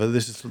 whatever,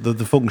 this is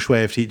the feng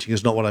shui of teaching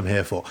is not what I'm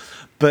here for.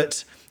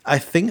 But I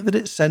think that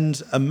it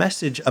sends a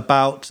message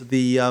about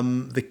the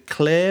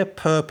clear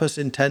purpose,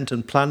 intent,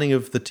 and planning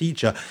of the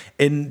teacher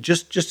in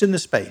just in the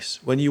space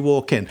when you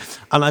walk in.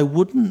 And I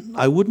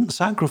wouldn't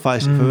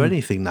sacrifice it for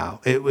anything now.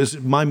 It was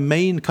my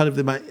main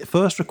my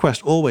first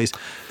request always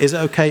is it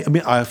okay. I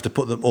mean, I have to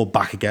put them all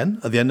back again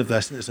at the end of the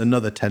lesson. It's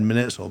another 10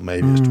 minutes or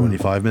maybe it's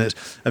 25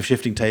 minutes of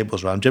shifting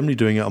tables around. I'm generally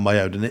doing it on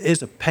my own, and it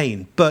is a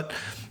pain. But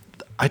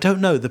I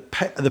don't know. The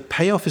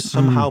payoff is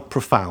somehow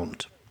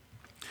profound.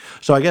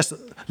 So I guess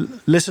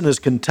listeners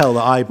can tell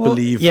that I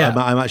believe.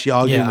 I'm actually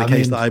arguing the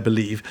case that I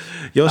believe.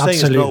 You're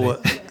saying it's not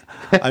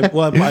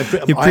what.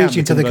 You're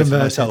preaching to the converted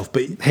myself,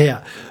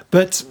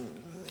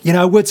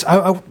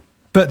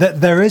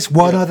 but there is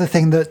one other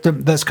thing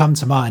that's come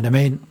to mind. I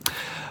mean,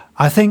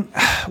 I think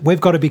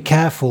we've got to be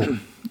careful.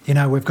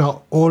 We've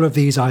got all of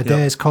these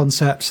ideas,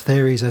 concepts,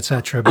 theories,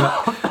 etc. But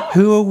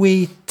who are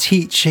we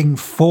teaching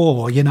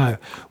for?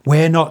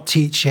 We're not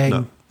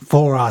teaching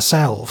for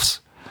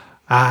ourselves,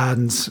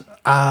 and.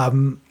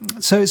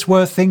 So it's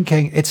worth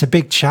thinking. It's a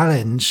big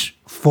challenge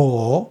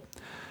for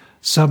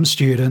some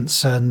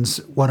students, and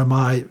one of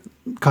my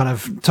kind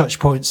of touch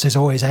points is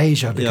always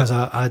Asia, because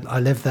I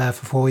lived there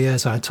for 4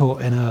 years. I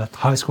taught in a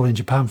high school in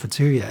Japan for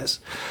 2 years.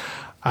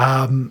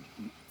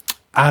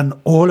 And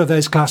all of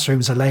those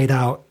classrooms are laid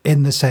out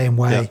in the same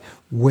way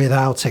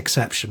without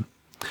exception.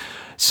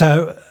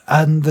 So,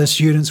 and the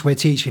students we're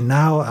teaching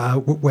now,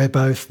 we're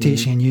both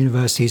teaching in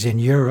universities in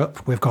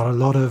Europe. We've got a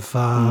lot of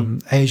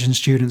Asian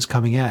students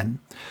coming in.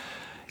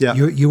 Yeah.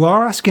 You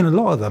are asking a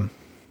lot of them.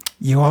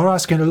 You are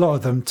asking a lot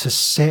of them to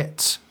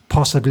sit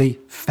possibly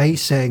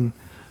facing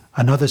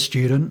another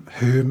student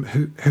whom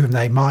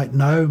they might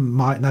know,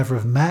 might never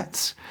have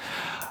met.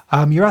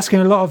 You're asking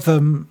a lot of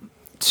them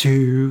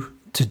to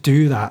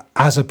do that,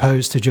 as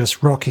opposed to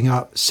just rocking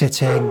up,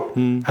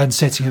 sitting and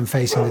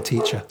facing the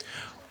teacher.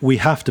 We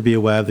have to be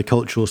aware of the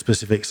cultural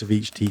specifics of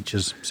each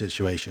teacher's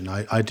situation.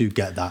 I do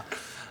get that.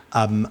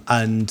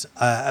 And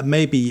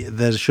maybe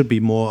there should be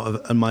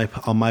more on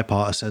my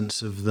part a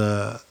sense of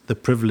the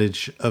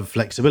privilege of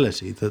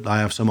flexibility, that I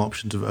have some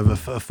options of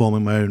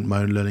forming my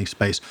own learning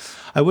space.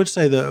 I would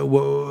say that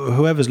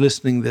whoever's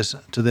listening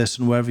to this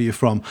and wherever you're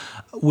from,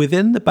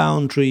 within the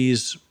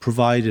boundaries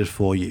provided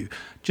for you,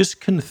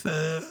 just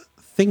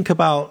think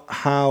about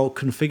how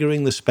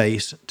configuring the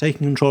space,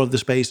 taking control of the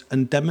space,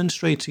 and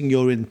demonstrating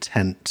your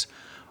intent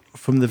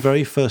from the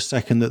very first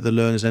second that the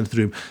learners enter the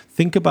room.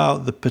 Think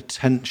about the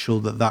potential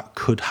that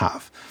could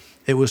have.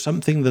 It was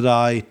something that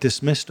I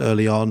dismissed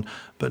early on,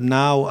 but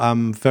now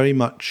I'm very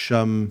much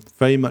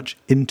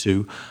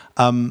into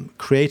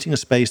creating a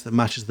space that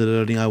matches the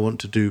learning I want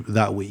to do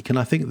that week. And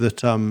I think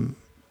that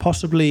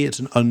possibly it's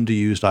an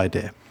underused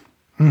idea.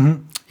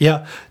 Mm-hmm.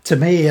 Yeah, to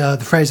me,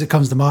 the phrase that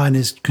comes to mind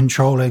is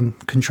controlling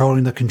the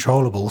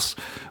controllables.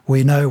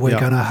 We know we're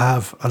going to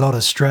have a lot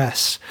of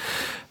stress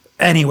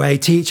anyway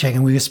teaching,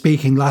 and we were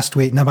speaking last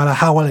week, no matter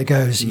how well it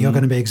goes, you're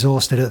going to be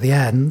exhausted at the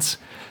end.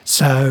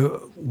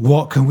 So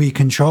what can we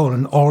control?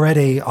 And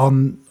already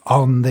on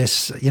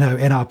this,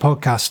 in our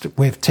podcast,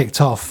 we've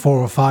ticked off 4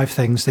 or 5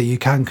 things that you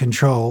can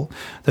control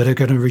that are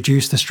going to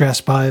reduce the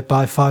stress by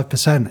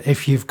 5%.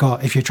 If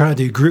you're trying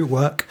to do group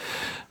work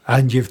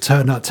and you've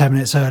turned up 10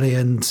 minutes early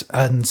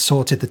and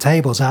sorted the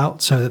tables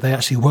out so that they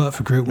actually work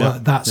for group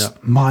work, that's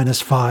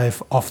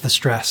 -5 off the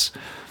stress,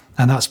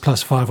 and that's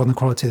 +5 on the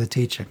quality of the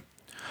teaching.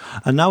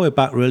 And now we're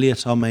back really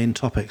at our main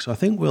topic. So I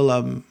think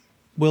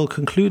we'll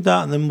conclude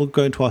that, and then we'll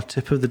go into our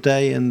tip of the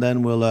day, and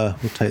then we'll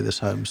take this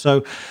home.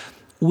 So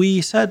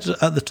we said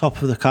at the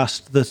top of the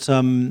cast that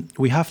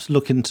we have to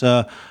look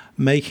into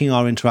making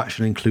our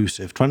interaction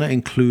inclusive, trying to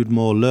include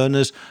more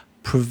learners,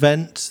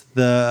 prevent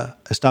the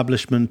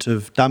establishment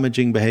of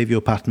damaging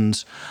behavioural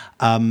patterns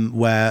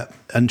where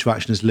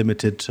interaction is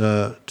limited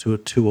to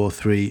 2 or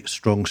 3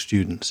 strong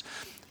students.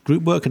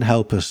 Group work can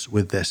help us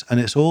with this, and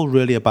it's all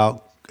really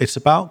about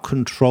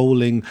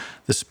controlling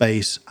the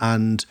space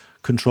and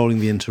controlling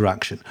the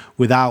interaction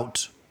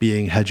without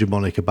being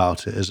hegemonic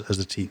about it as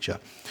a teacher.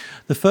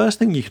 The first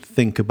thing you could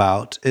think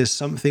about is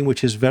something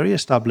which is very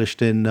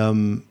established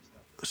in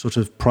sort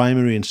of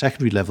primary and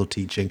secondary level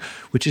teaching,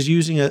 which is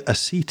using a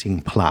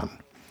seating plan,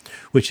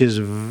 which is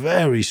a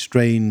very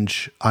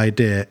strange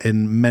idea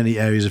in many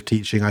areas of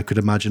teaching, I could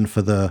imagine,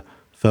 for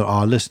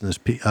our listeners,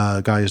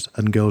 guys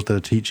and girls that are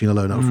teaching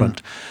alone up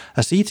front.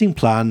 A seating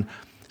plan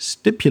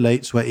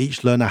stipulates where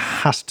each learner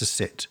has to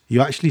sit.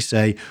 You actually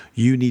say,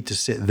 you need to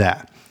sit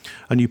there.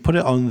 And you put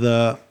it on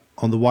the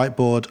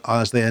whiteboard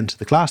as they enter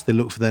the class. They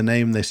look for their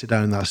name and they sit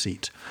down in that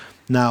seat.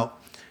 Now,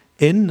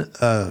 in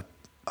a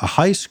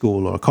high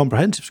school or a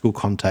comprehensive school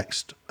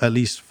context, at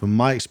least from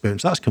my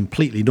experience, that's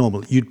completely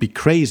normal. You'd be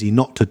crazy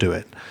not to do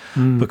it,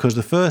 because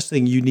the first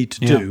thing you need to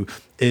do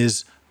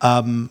is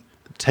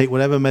take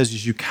whatever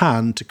measures you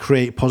can to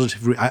create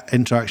positive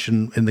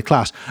interaction in the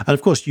class. And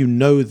of course,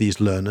 these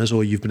learners,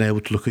 or you've been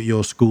able to look at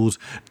your school's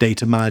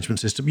data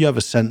management system. You have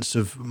a sense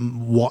of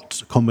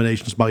what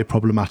combinations might be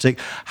problematic,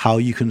 how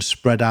you can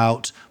spread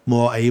out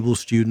more able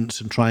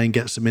students and try and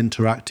get some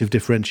interactive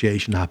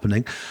differentiation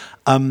happening.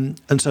 And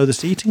so the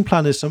seating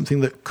plan is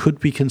something that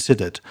could be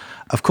considered.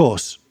 Of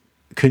course,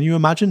 can you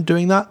imagine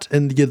doing that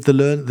in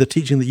the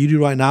teaching that you do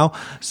right now,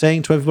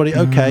 saying to everybody,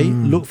 okay,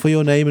 look for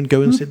your name and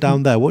go and sit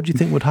down there? What do you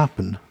think would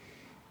happen?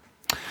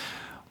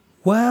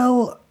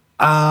 Well,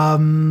 I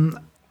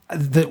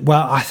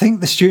think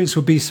the students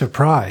would be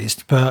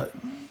surprised, but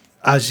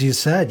as you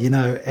said,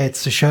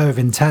 it's a show of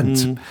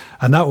intent,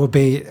 and that would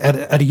be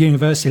at a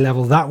university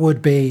level. That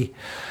would be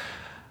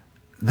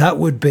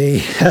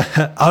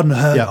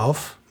unheard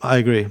of. I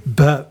agree.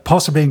 But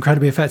possibly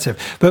incredibly effective.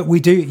 But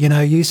we do,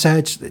 you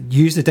said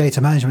use the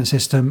data management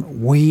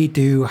system. We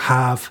do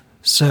have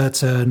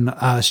certain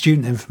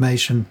student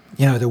information,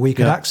 that we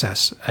could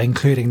access,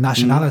 including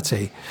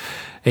nationality,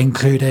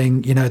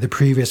 including, the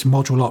previous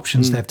module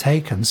options they've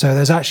taken. So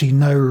there's actually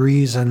no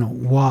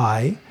reason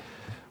why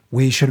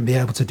we shouldn't be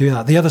able to do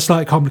that. The other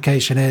slight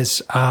complication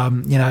is,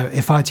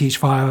 if I teach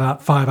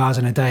 5 hours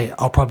in a day,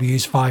 I'll probably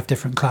use 5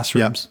 different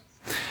classrooms.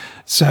 Yep.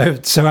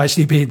 So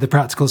actually being the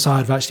practical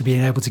side of actually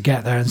being able to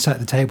get there and set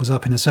the tables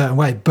up in a certain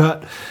way.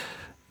 But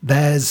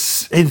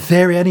there's, in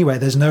theory anyway,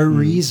 there's no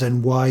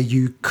reason why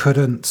you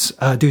couldn't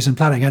do some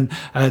planning.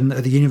 And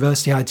at the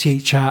university I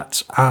teach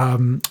at,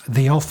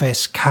 the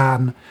office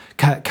can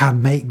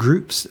make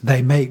groups.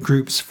 They make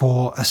groups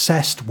for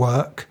assessed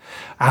work,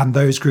 and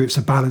those groups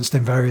are balanced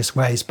in various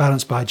ways,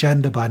 balanced by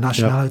gender, by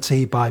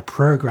nationality, by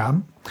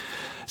program.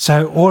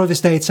 So all of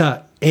this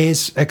data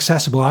is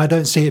accessible. I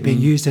don't see it being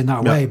used in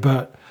that way,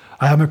 but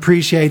I am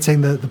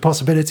appreciating the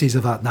possibilities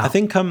of that now. I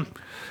think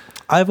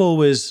I've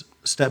always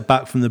stepped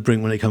back from the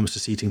brink when it comes to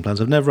seating plans.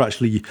 I've never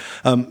actually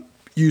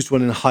used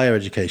one in higher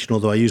education,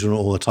 although I use one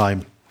all the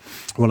time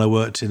when I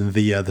worked in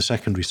the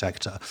secondary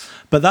sector.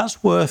 But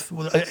that's worth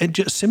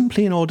just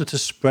simply in order to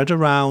spread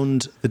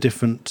around the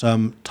different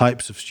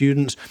types of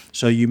students.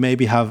 So you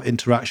maybe have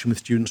interaction with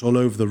students all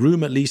over the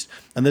room at least,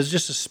 and there's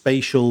just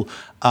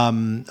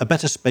a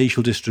better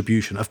spatial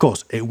distribution. Of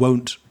course, it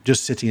won't,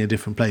 just sitting in a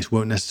different place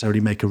won't necessarily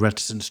make a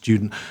reticent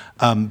student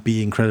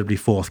be incredibly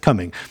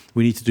forthcoming.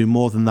 We need to do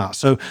more than that.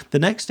 So the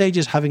next stage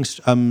is having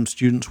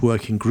students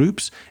work in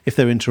groups. If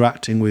they're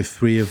interacting with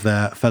 3 of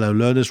their fellow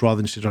learners rather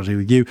than just interacting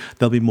with you,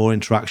 there'll be more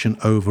interaction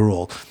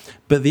overall.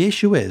 But the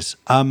issue is,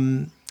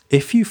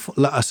 if you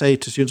say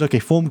to students, okay,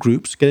 form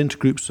groups, get into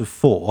groups of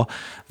 4,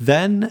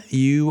 then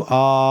you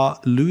are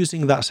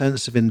losing that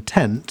sense of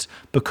intent,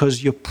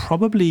 because you're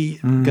probably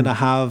going to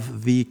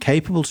have the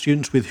capable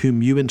students with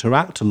whom you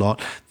interact a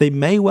lot. They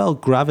may well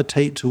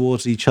gravitate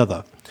towards each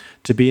other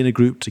to be in a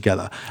group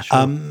together.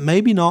 Sure.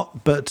 Maybe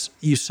not, but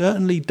you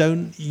certainly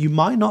don't, you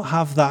might not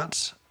have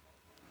that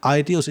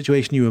ideal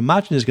situation you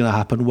imagine is going to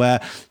happen, where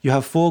you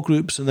have 4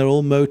 groups and they're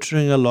all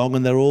motoring along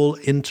and they're all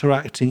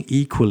interacting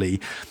equally.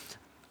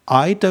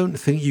 I don't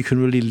think you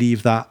can really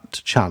leave that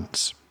to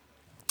chance.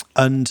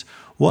 And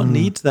what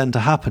needs then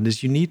to happen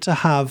is you need to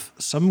have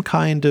some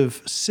kind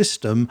of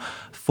system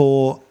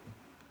for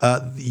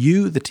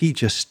you, the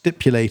teacher,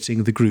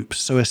 stipulating the groups.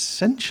 So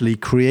essentially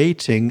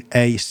creating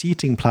a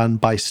seating plan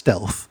by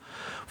stealth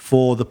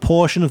for the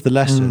portion of the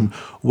lesson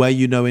where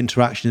you know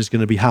interaction is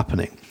going to be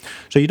happening.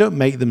 So you don't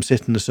make them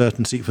sit in a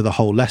certain seat for the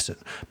whole lesson,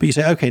 but you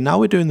say, okay, now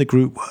we're doing the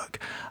group work.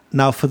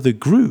 Now for the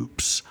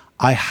groups,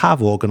 I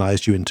have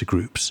organized you into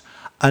groups.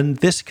 And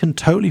this can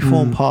totally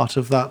form part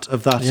of that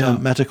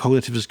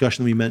metacognitive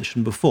discussion that we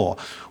mentioned before.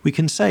 We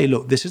can say,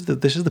 look, this is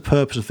the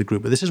purpose of the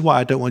group, but this is why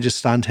I don't want to just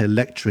stand here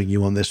lecturing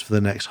you on this for the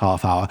next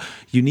half hour.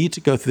 You need to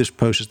go through this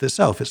process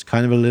itself. It's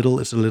kind of a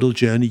little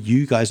journey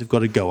you guys have got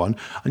to go on,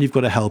 and you've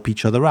got to help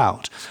each other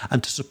out.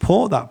 And to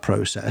support that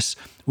process,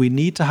 we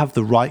need to have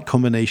the right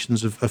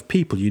combinations of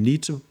people. You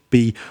need to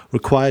be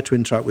required to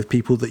interact with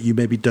people that you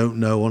maybe don't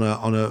know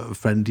on a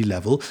friendly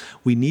level.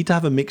 We need to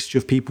have a mixture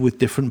of people with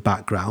different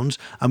backgrounds,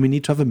 and we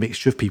need to have a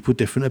mixture of people with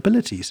different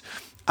abilities.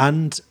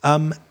 And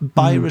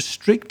by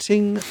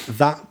restricting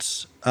that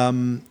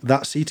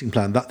seating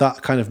plan, that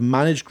kind of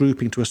managed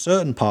grouping to a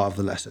certain part of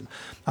the lesson,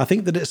 I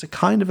think that it's a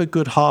kind of a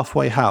good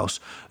halfway house.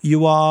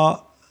 You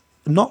are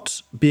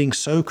not being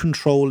so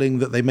controlling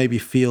that they maybe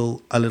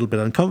feel a little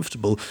bit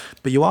uncomfortable,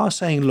 but you are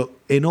saying,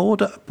 look,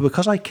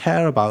 because I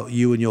care about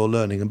you and your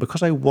learning, and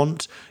because I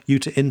want you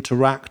to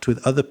interact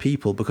with other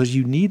people, because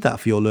you need that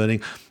for your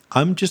learning,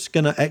 I'm just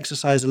going to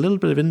exercise a little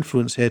bit of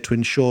influence here to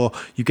ensure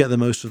you get the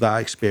most of that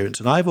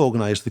experience. And I've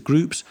organized the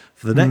groups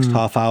for the next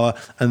half hour,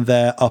 and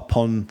they're up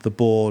on the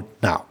board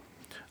now.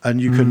 And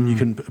you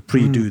can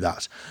pre-do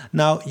that.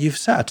 Now, you've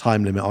set a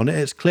time limit on it.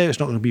 It's clear it's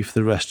not going to be for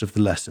the rest of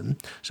the lesson.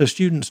 So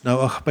students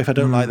know, but if I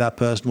don't like that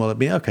person, well, it'll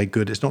be, okay,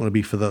 good, it's not going to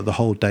be for the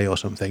whole day or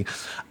something.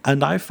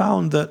 And I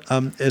found that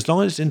as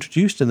long as it's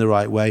introduced in the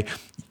right way,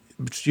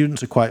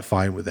 students are quite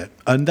fine with it.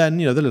 And then,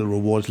 the little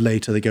rewards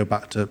later, they go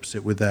back to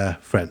sit with their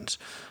friends.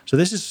 So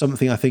this is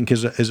something I think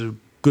is a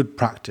good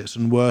practice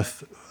and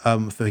worth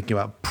thinking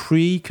about.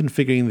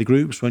 Pre-configuring the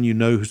groups when you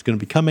know who's going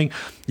to be coming.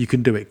 You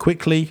can do it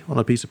quickly on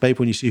a piece of paper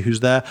when you see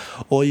who's there,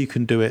 or you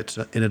can do it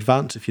in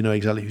advance if you know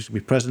exactly who's going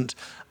to be present.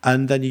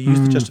 And then you use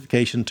the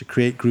justification to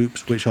create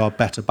groups which are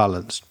better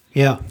balanced.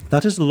 Yeah.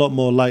 That is a lot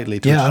more likely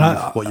to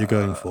achieve what you're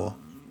going for.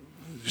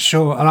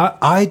 Sure. And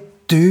I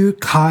do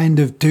kind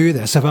of do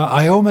this.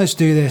 I almost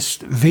do this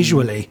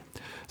visually.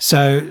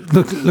 So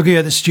looking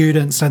at the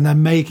students and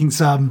then making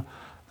some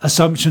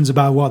assumptions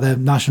about what their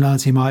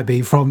nationality might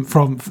be from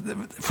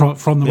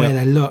the way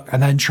they look,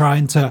 and then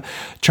trying to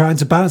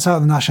balance out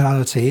the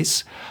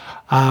nationalities,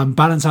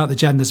 balance out the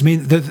genders. I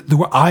mean,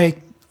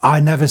 I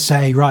never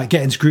say, right,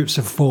 get into groups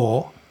of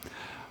 4.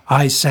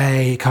 I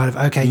say kind of,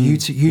 okay, you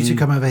two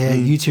come over here,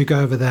 you two go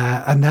over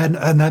there, and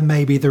then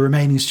maybe the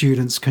remaining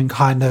students can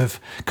kind of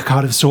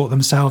sort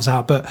themselves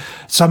out. But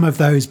some of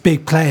those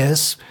big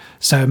players,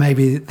 so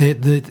maybe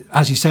the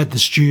as you said, the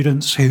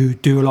students who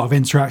do a lot of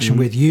interaction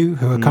with you,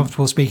 who are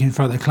comfortable speaking in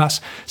front of the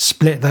class,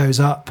 split those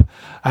up,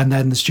 and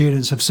then the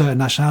students of certain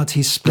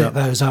nationalities split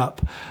those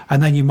up,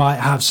 and then you might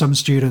have some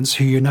students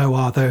who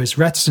are those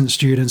reticent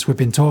students we've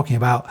been talking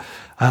about,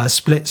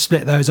 split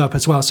those up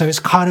as well. So it's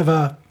kind of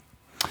a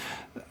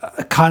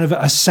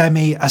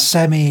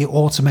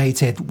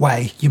semi-automated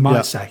way, you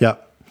might say. Yeah.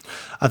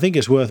 I think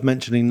it's worth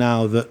mentioning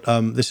now that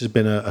this has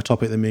been a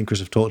topic that me and Chris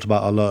have talked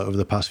about a lot over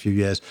the past few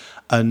years.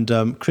 And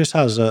Chris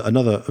has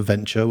another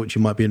venture, which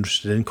you might be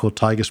interested in, called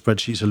Tiger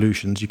Spreadsheet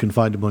Solutions. You can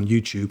find him on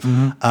YouTube.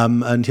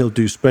 And he'll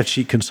do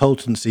spreadsheet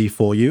consultancy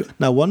for you.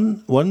 Now,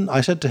 one I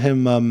said to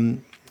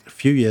him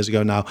few years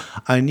ago now,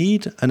 I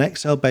need an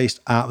Excel-based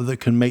app that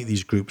can make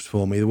these groups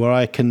for me, where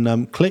I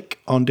can click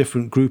on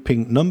different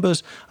grouping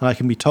numbers, and I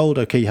can be told,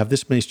 okay, you have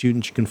this many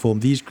students, you can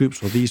form these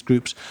groups or these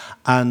groups,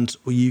 and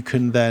you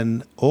can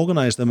then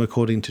organize them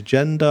according to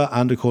gender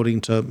and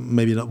according to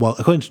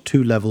according to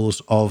 2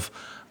 levels of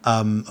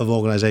of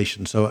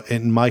organization. So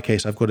in my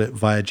case, I've got it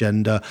via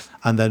gender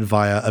and then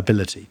via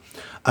ability.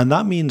 And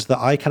that means that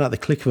I can, at the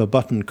click of a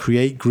button,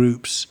 create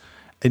groups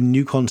in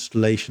new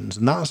constellations.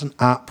 And that's an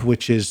app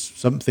which is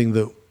something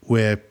that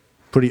we're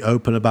pretty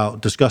open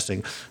about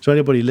discussing. So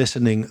anybody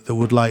listening that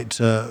would like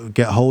to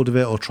get hold of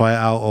it or try it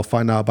out or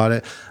find out about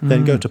it,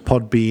 then go to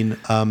Podbean,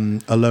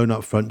 Alone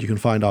Up Front. You can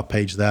find our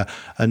page there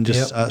and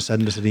just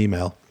send us an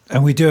email.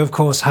 And we do, of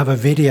course, have a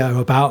video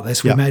about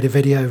this. We made a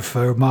video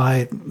for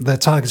the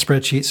Tiger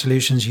Spreadsheet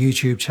Solutions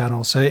YouTube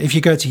channel. So if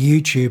you go to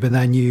YouTube and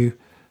then you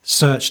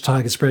search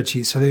Tiger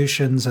Spreadsheet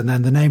Solutions, and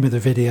then the name of the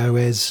video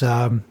is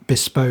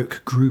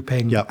Bespoke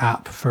Grouping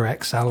App for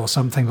Excel or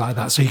something like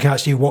that. So you can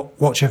actually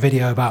watch a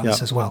video about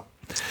this as well.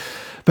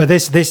 But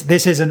this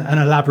isn't an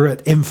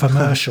elaborate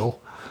infomercial,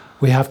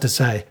 we have to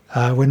say.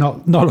 We're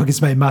not looking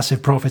to make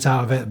massive profit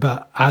out of it.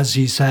 But as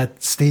you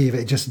said, Steve,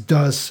 it just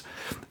does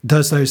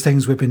those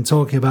things we've been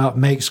talking about,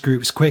 makes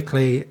groups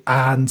quickly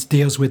and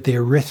deals with the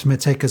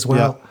arithmetic as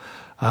well.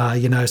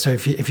 So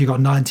if you've got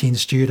 19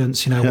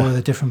 students, what are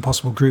the different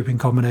possible grouping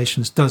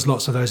combinations, does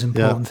lots of those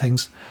important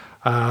things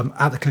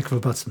at the click of a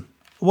button.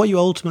 What you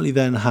ultimately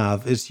then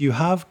have is you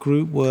have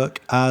group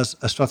work as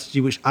a strategy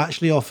which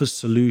actually offers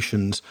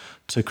solutions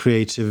to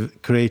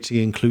creating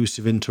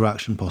inclusive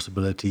interaction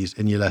possibilities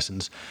in your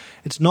lessons.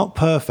 It's not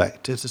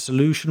perfect. It's a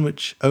solution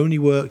which only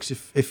works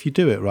if you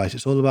do it right.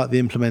 It's all about the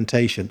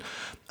implementation.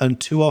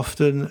 And too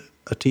often,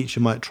 a teacher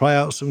might try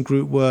out some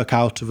group work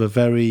out of a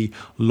very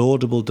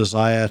laudable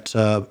desire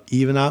to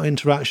even out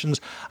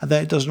interactions, and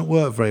then it doesn't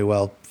work very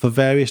well for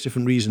various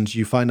different reasons.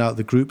 You find out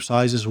the group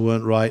sizes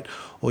weren't right,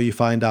 or you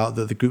find out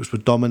that the groups were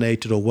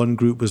dominated, or one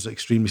group was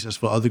extremely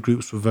successful, other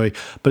groups were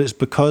but it's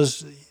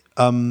because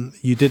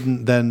you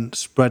didn't then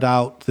spread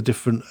out the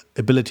different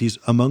abilities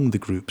among the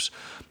groups.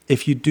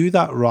 If you do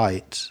that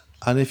right,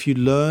 and if you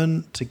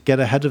learn to get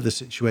ahead of the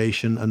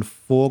situation and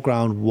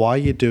foreground why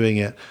you're doing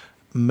it,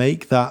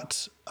 make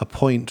that a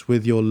point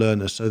with your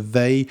learners, so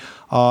they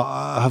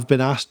have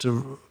been asked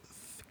to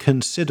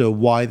consider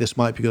why this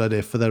might be a good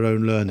idea for their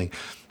own learning.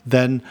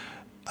 Then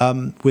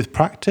with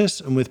practice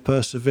and with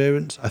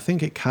perseverance, I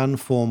think it can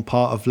form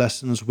part of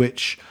lessons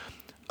which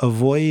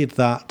avoid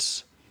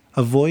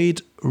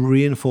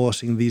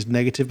reinforcing these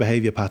negative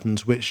behavior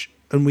patterns,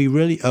 and we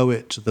really owe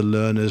it to the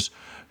learners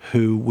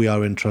who we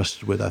are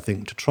entrusted with, I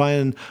think, to try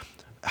and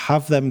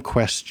have them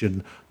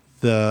question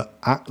their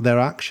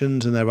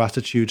actions and their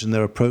attitudes and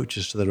their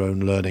approaches to their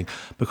own learning.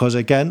 Because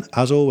again,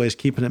 as always,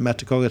 keeping it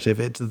metacognitive,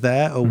 it's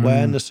their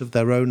awareness of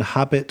their own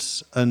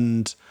habits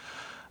and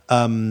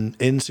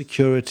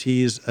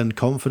insecurities and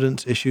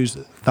confidence issues.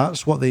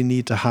 That's what they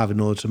need to have in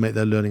order to make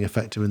their learning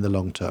effective in the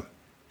long term.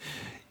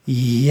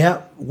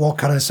 Yeah, what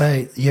can I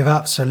say? You've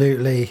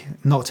absolutely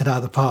knocked it out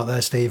of the park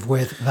there, Steve,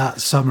 with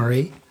that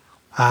summary.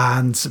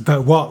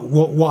 But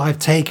what I've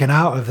taken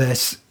out of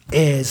this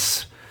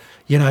is,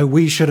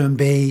 we shouldn't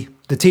be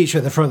the teacher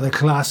at the front of the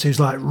class who's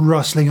like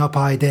rustling up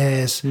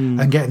ideas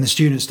and getting the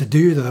students to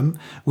do them.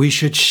 We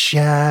should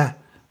share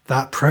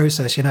that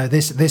process.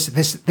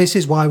 This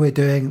is why we're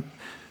doing.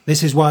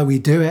 This is why we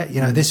do it.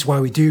 This is why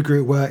we do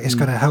group work. It's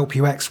going to help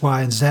you X,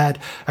 Y, and Z,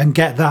 and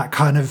get that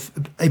kind of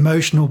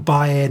emotional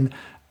buy-in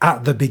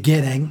at the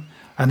beginning.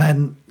 And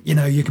then,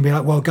 you can be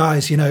like, well,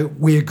 guys,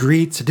 we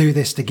agreed to do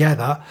this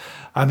together.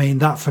 I mean,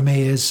 that for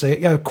me is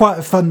quite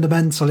a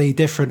fundamentally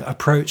different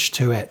approach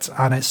to it.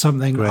 And it's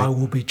something I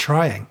will be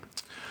trying.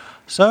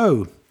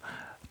 So,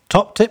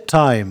 top tip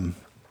time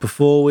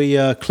before we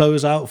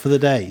close out for the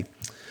day.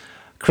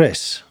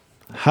 Chris,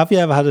 have you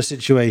ever had a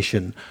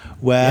situation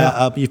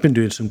where you've been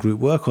doing some group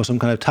work or some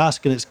kind of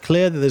task, and it's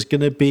clear that there's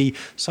going to be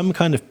some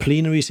kind of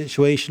plenary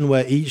situation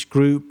where each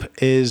group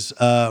is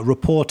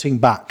reporting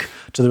back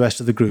to the rest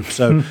of the group?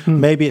 So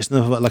maybe it's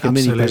like a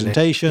mini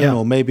presentation,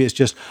 or maybe it's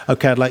just,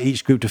 okay, I'd like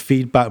each group to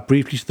feed back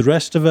briefly to the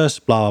rest of us,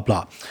 blah,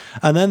 blah, blah.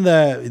 And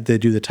then they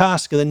do the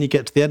task, and then you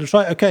get to the end, it's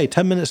right, okay,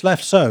 10 minutes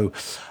left, so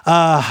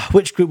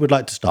which group would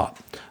like to start?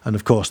 And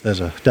of course,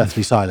 there's a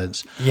deathly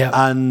silence.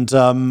 And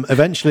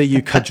eventually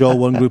you cajole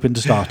one group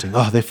into starting.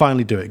 Oh, they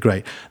finally do it.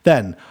 Great.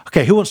 Then,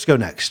 okay, who wants to go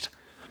next?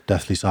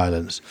 Deathly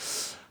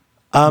silence.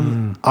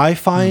 I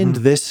find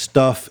this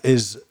stuff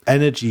is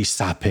energy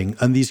sapping,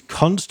 and these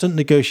constant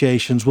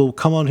negotiations will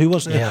come on. Who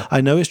wants to? I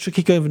know it's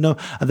tricky going, and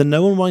then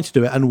no one wanting to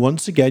do it. And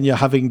once again, you're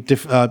having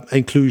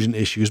inclusion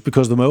issues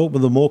because the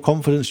more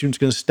confident students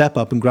are going to step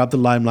up and grab the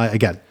limelight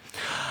again.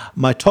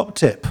 My top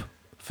tip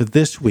for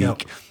this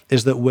week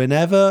is that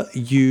whenever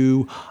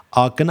you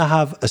are going to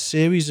have a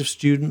series of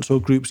students or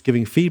groups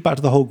giving feedback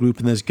to the whole group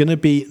and there's going to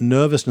be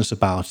nervousness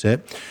about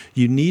it,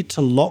 you need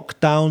to lock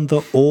down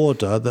the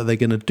order that they're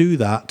going to do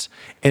that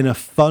in a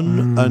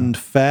fun and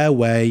fair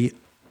way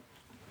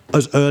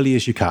as early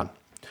as you can.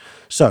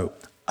 So,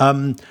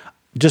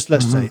 just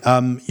let's say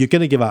you're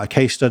going to give out a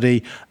case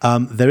study.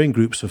 They're in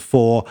groups of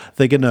 4.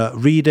 They're going to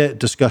read it,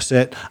 discuss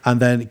it, and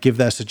then give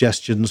their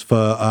suggestions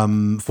for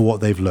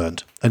what they've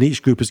learned. And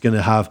each group is going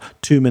to have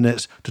 2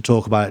 minutes to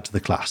talk about it to the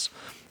class.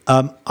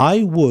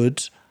 I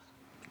would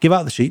give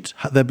out the sheet.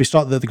 The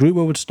group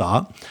work would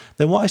start.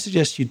 Then what I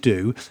suggest you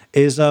do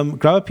is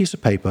grab a piece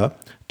of paper,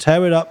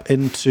 tear it up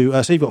into,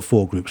 say you've got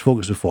four groups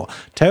of four.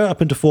 Tear it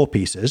up into 4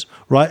 pieces,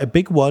 write a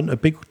big 1, a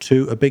big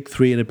 2, a big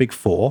 3, and a big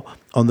 4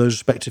 on those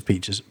respective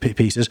pieces.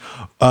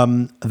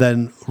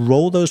 Then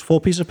roll those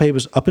 4 pieces of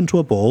papers up into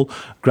a ball,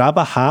 grab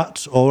a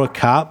hat or a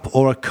cap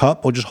or a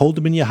cup, or just hold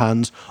them in your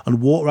hands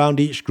and walk around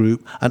each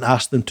group and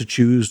ask them to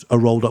choose a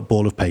rolled up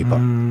ball of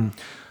paper.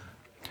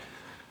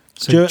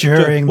 So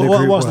during the group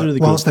work,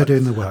 whilst they're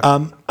doing the work.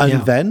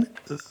 Then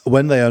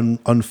when they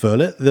unfurl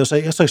it, they'll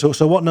say,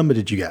 so what number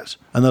did you get?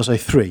 And they'll say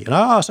 3.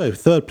 And so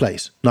 3rd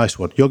place. Nice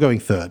one. You're going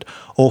 3rd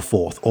or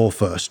 4th or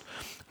 1st.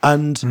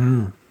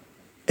 And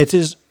it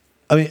is,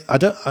 I mean,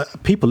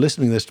 people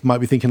listening to this might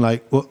be thinking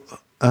like,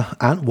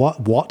 and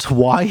what,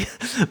 why?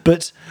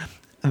 But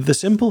the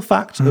simple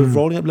fact of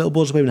rolling up little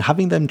balls of paper and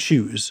having them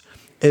choose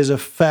is a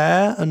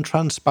fair and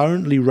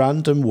transparently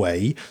random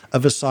way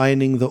of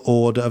assigning the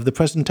order of the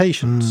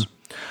presentations.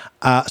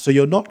 So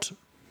you're not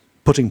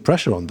putting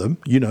pressure on them,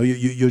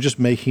 you're just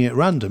making it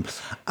random.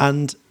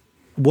 And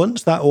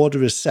once that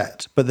order is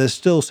set, but there's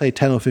still, say,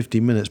 10 or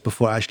 15 minutes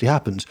before it actually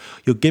happens,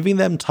 you're giving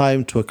them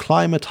time to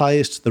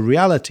acclimatize to the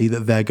reality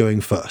that they're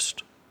going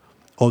first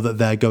or that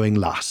they're going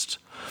last.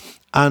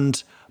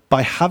 And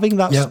by having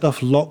that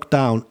stuff locked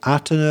down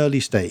at an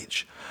early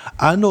stage,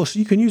 and also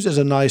you can use it as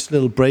a nice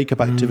little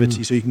break-up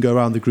activity so you can go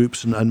around the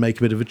groups and make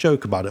a bit of a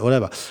joke about it,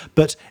 whatever.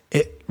 But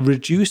it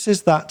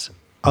reduces that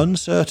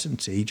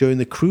uncertainty during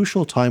the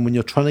crucial time when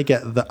you're trying to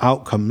get the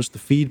outcomes, the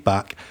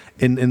feedback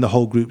in the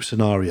whole group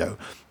scenario.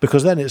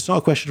 Because then it's not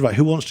a question of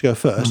who wants to go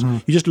first.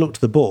 You just look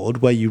to the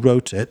board where you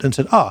wrote it and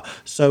said,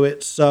 so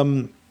it's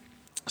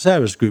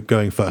Sarah's group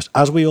going first,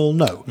 as we all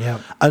know.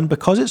 And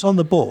because it's on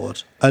the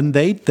board and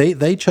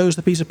they chose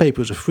the piece of paper,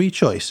 it was a free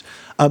choice,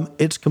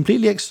 it's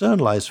completely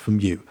externalized from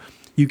you.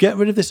 You get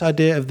rid of this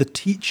idea of the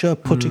teacher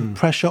putting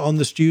pressure on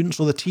the students,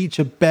 or the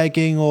teacher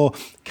begging or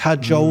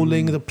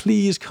cajoling that,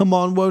 please, come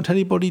on, won't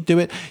anybody do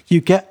it?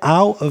 You get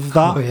out of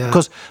that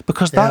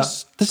because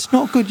that's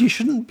not good. You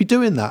shouldn't be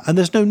doing that. And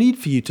there's no need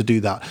for you to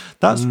do that.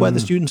 That's where the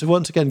students have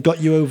once again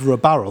got you over a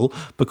barrel,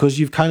 because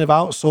you've kind of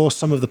outsourced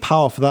some of the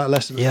power for that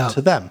lesson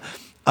to them.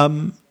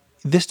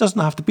 This doesn't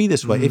have to be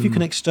this way. If you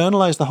can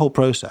externalize the whole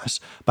process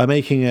by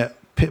making it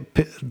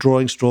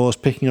drawing straws,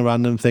 picking a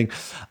random thing,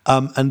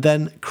 and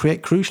then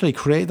create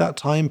that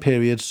time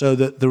period so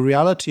that the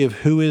reality of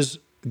who is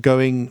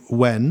going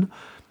when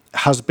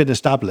has been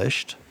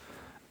established,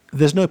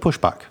 there's no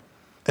pushback.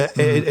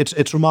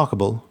 It's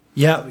remarkable.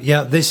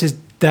 Yeah. This is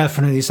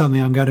definitely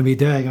something I'm going to be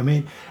doing. I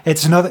mean,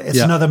 it's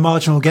another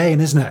marginal gain,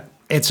 isn't it?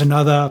 It's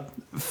another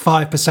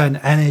 5%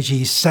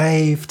 energy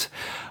saved.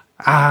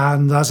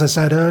 And as I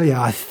said earlier,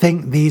 I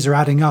think these are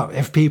adding up.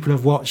 If people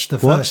have watched the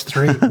first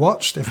 3,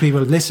 if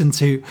people have listened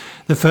to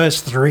the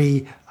first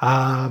 3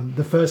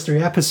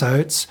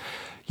 episodes,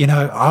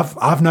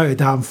 I've noted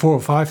down 4 or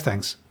 5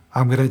 things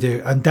I'm going to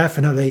do. And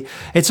definitely,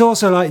 it's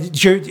also like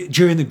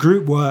during the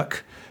group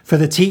work for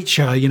the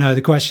teacher,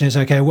 the question is,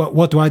 okay,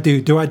 what do I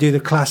do? Do I do the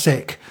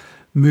classic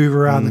move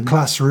around the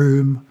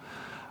classroom?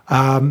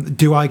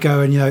 Do I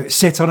go and,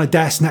 sit on a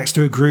desk next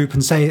to a group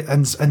and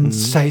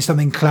say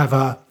something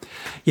clever?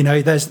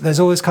 There's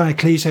all this kind of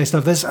cliche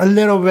stuff. There's a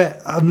little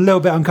bit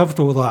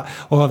uncomfortable with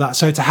all of that.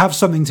 So to have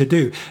something to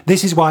do,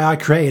 this is why I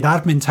created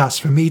admin tasks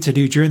for me to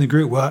do during the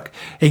group work,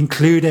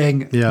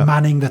 including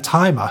manning the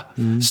timer,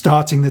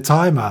 starting the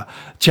timer,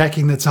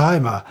 checking the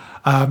timer.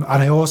 And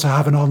I also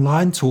have an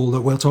online tool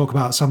that we'll talk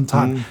about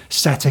sometime,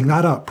 setting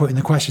that up, putting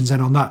the questions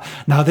in on that.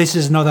 Now, this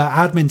is another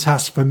admin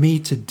task for me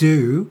to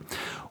do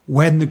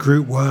when the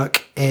group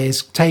work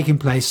is taking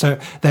place. So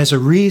there's a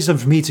reason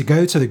for me to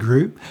go to the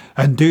group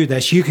and do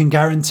this. You can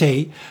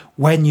guarantee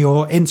when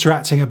you're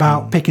interacting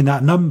about picking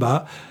that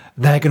number,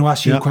 they're going to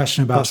ask you a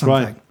question about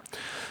something. Right.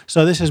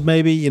 So this is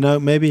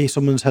maybe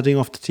someone's heading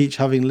off to teach,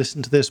 having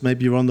listened to this.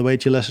 Maybe you're on the way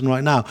to your lesson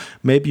right now.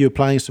 Maybe you're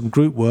planning some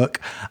group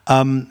work.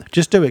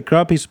 Just do it.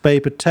 Grab a piece of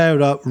paper, tear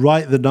it up,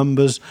 write the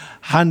numbers,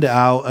 hand it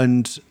out,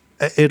 and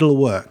it'll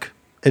work.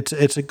 It's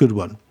a good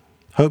one.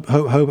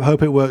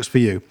 Hope it works for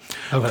you.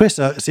 Okay. Chris,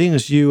 seeing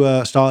as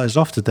you started us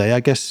off today, I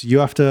guess you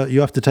have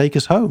to take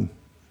us home.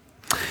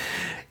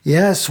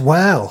 Yes,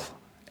 well,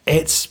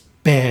 it's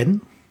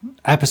been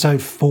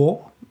episode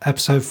 4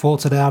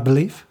 today, I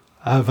believe,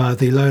 of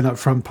the Learn Up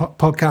Front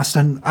podcast.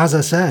 And as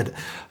I said,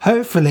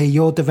 hopefully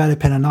you're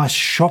developing a nice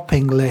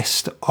shopping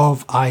list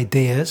of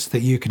ideas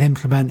that you can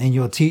implement in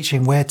your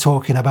teaching. We're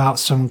talking about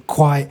some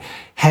quite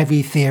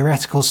heavy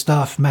theoretical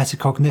stuff,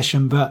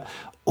 metacognition, but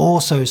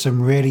also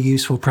some really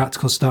useful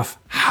practical stuff.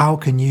 How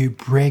can you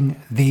bring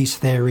these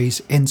theories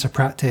into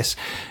practice,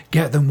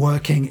 get them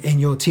working in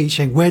your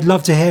teaching? We'd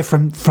love to hear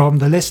from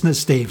the listeners,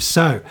 Steve.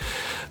 So,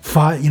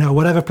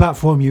 whatever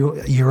platform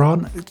you're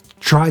on,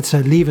 try to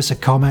leave us a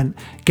comment,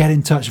 get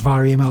in touch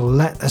via email,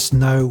 let us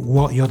know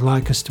what you'd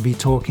like us to be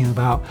talking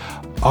about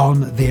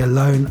on the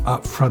Learn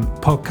Up Front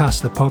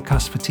podcast, the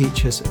podcast for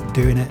teachers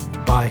doing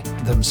it by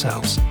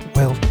themselves.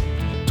 We'll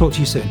talk to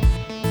you soon.